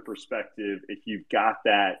ledger perspective, if you've got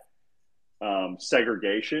that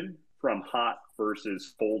segregation from hot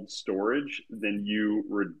versus cold storage, then you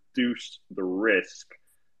reduce the risk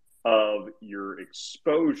of your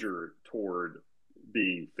exposure toward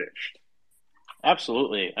being phished.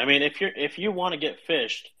 Absolutely. I mean, if you want to get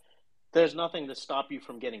phished, there's nothing to stop you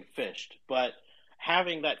from getting phished. But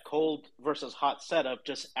having that cold versus hot setup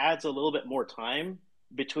just adds a little bit more time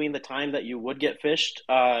between the time that you would get fished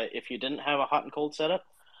if you didn't have a hot and cold setup,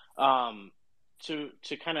 to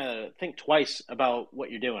kind of think twice about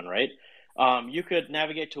what you're doing, right? You could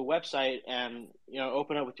navigate to a website and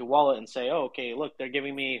open up with your wallet and say, oh, okay, look, they're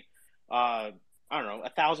giving me I don't know,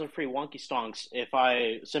 1,000 free Wonky Stonks if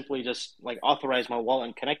I simply just like authorize my wallet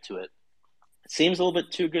and connect to it. It seems a little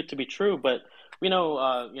bit too good to be true, but we know,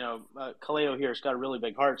 Kaleo here has got a really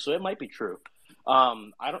big heart, so it might be true.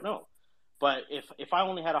 I don't know. But if I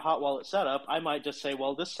only had a hot wallet set up, I might just say,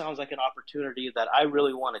 well, this sounds like an opportunity that I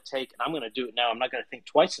really want to take, and I'm going to do it now. I'm not going to think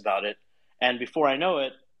twice about it. And before I know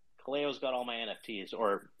it, Kaleo's got all my NFTs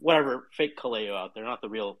or whatever fake Kaleo out there, not the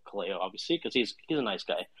real Kaleo, obviously, because he's a nice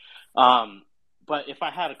guy. But if I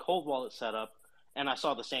had a cold wallet set up and I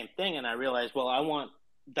saw the same thing and I realized, well, I want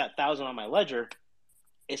that 1,000 on my ledger,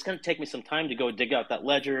 it's going to take me some time to go dig out that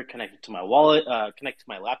ledger, connect it to my wallet, connect to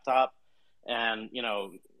my laptop, and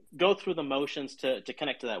go through the motions to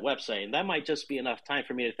connect to that website. And that might just be enough time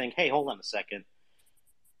for me to think, hey, hold on a second.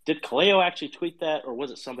 Did Kaleo actually tweet that, or was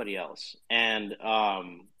it somebody else? And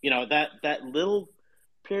that little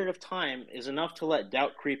period of time is enough to let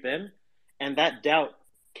doubt creep in, and that doubt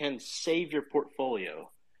can save your portfolio.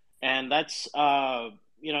 And that's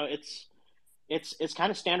it's kind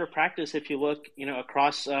of standard practice if you look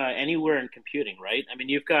across anywhere in computing, right? I mean,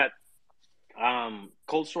 you've got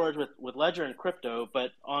cold storage with Ledger and crypto,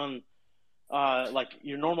 but on like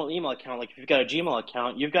your normal email account, like if you've got a Gmail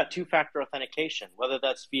account, you've got two-factor authentication, whether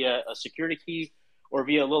that's via a security key or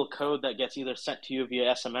via a little code that gets either sent to you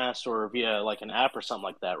via SMS or via like an app or something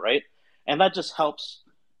like that, right? And that just helps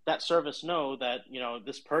that service know that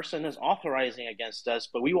this person is authorizing against us,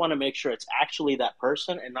 but we want to make sure it's actually that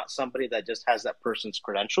person and not somebody that just has that person's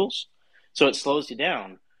credentials. So it slows you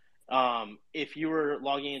down. If you were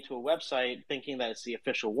logging into a website thinking that it's the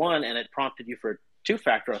official one and it prompted you for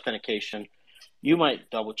two-factor authentication, you might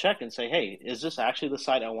double check and say, hey, is this actually the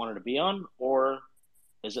site I wanted to be on, or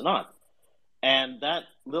is it not? And that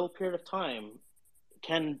little period of time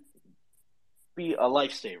can be a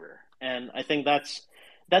lifesaver. And I think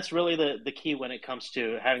that's really the key when it comes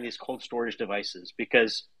to having these cold storage devices,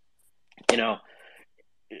 because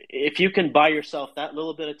if you can buy yourself that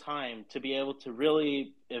little bit of time to be able to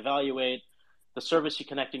really evaluate the service you're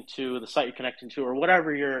connecting to, the site you're connecting to, or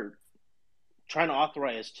whatever you're trying to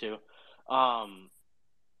authorize to,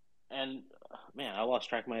 and man, I lost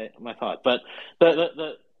track of my thought. But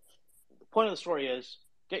the point of the story is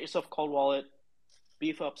get yourself a cold wallet,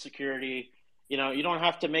 beef up security. You don't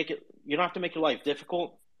have to make your life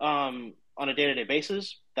difficult on a day-to-day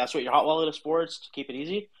basis. That's what your hot wallet is for. It's to keep it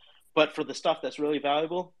easy. But for the stuff that's really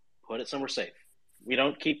valuable, put it somewhere safe.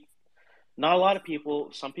 Not a lot of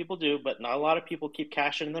people, some people do, but not a lot of people keep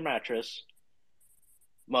cash in their mattress.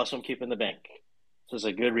 Most of them keep in the bank. So there's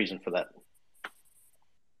a good reason for that.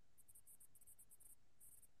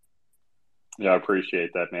 Yeah, I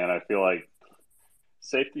appreciate that, man. I feel like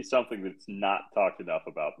safety is something that's not talked enough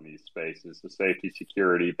about in these spaces. The safety,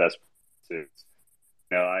 security, best practices.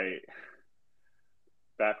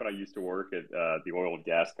 Back when I used to work at the oil and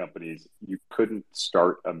gas companies, you couldn't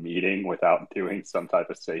start a meeting without doing some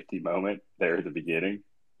type of safety moment there at the beginning.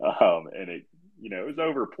 And it was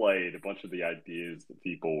overplayed. A bunch of the ideas that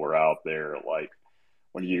people were out there, like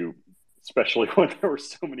especially when there were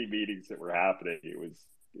so many meetings that were happening, it was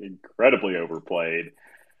incredibly overplayed.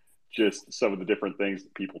 Just some of the different things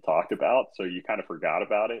that people talked about. So you kind of forgot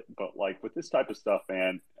about it. But like with this type of stuff,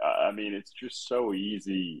 man, I mean, it's just so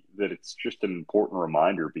easy that it's just an important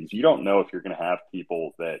reminder, because you don't know if you're going to have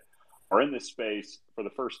people that are in this space for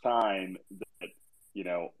the first time that,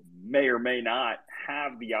 may or may not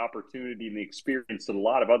have the opportunity and the experience that a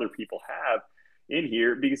lot of other people have in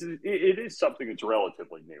here, because it is something that's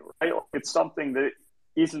relatively new, right? It's something that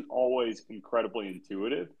isn't always incredibly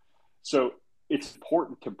intuitive. So it's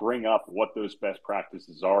important to bring up what those best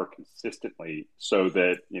practices are consistently, so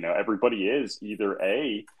that, everybody is either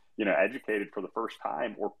A, educated for the first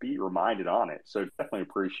time, or B, reminded on it. So definitely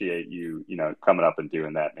appreciate you, coming up and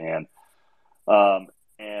doing that, man.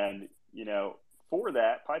 And, for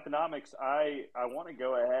that, Pythonomics, I want to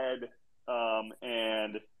go ahead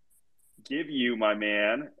and give you, my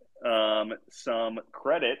man, some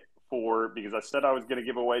credit because I said I was going to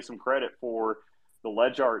give away some credit for the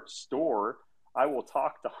LedgeArt store. I will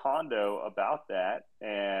talk to Hondo about that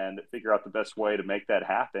and figure out the best way to make that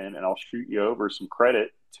happen. And I'll shoot you over some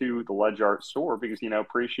credit to the LedgeArt store, because,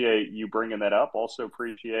 appreciate you bringing that up. Also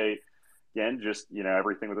appreciate, again, just,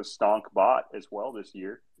 everything with a Stonk bot as well this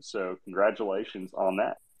year. So congratulations on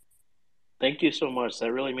that. Thank you so much.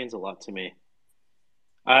 That really means a lot to me.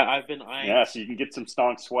 I've been eyeing. Yeah, so you can get some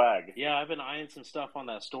Stonk swag. Yeah, I've been eyeing some stuff on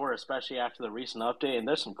that store, especially after the recent update, and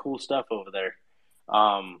there's some cool stuff over there.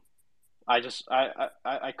 Um, I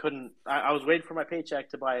couldn't. I was waiting for my paycheck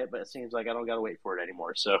to buy it, but it seems like I don't got to wait for it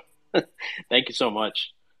anymore. So, thank you so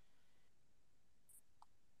much.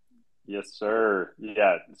 Yes, sir.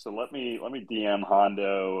 Yeah. So let me DM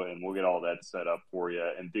Hondo and we'll get all that set up for you.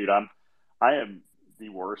 And dude, I am the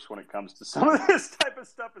worst when it comes to some of this type of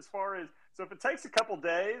stuff as far as so if it takes a couple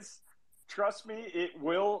days, trust me, it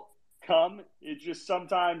will come. It just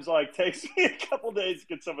sometimes like takes me a couple days to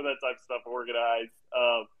get some of that type of stuff organized.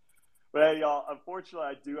 But hey, y'all, unfortunately,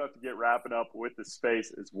 I do have to get wrapping up with the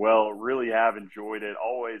space as well. Really have enjoyed it.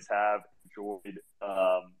 Always have enjoyed,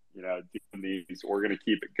 doing these. We're going to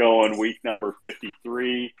keep it going. Week number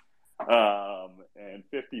 53 and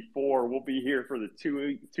 54. We'll be here for the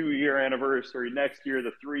two-year anniversary next year,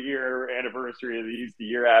 the 3-year anniversary of these, the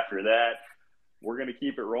year after that. We're going to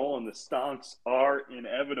keep it rolling. The stonks are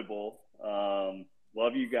inevitable.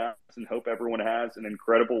 Love you guys and hope everyone has an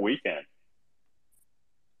incredible weekend.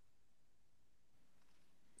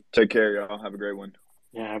 Take care, y'all. Have a great one.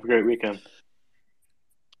 Yeah, have a great weekend.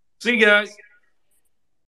 See you guys.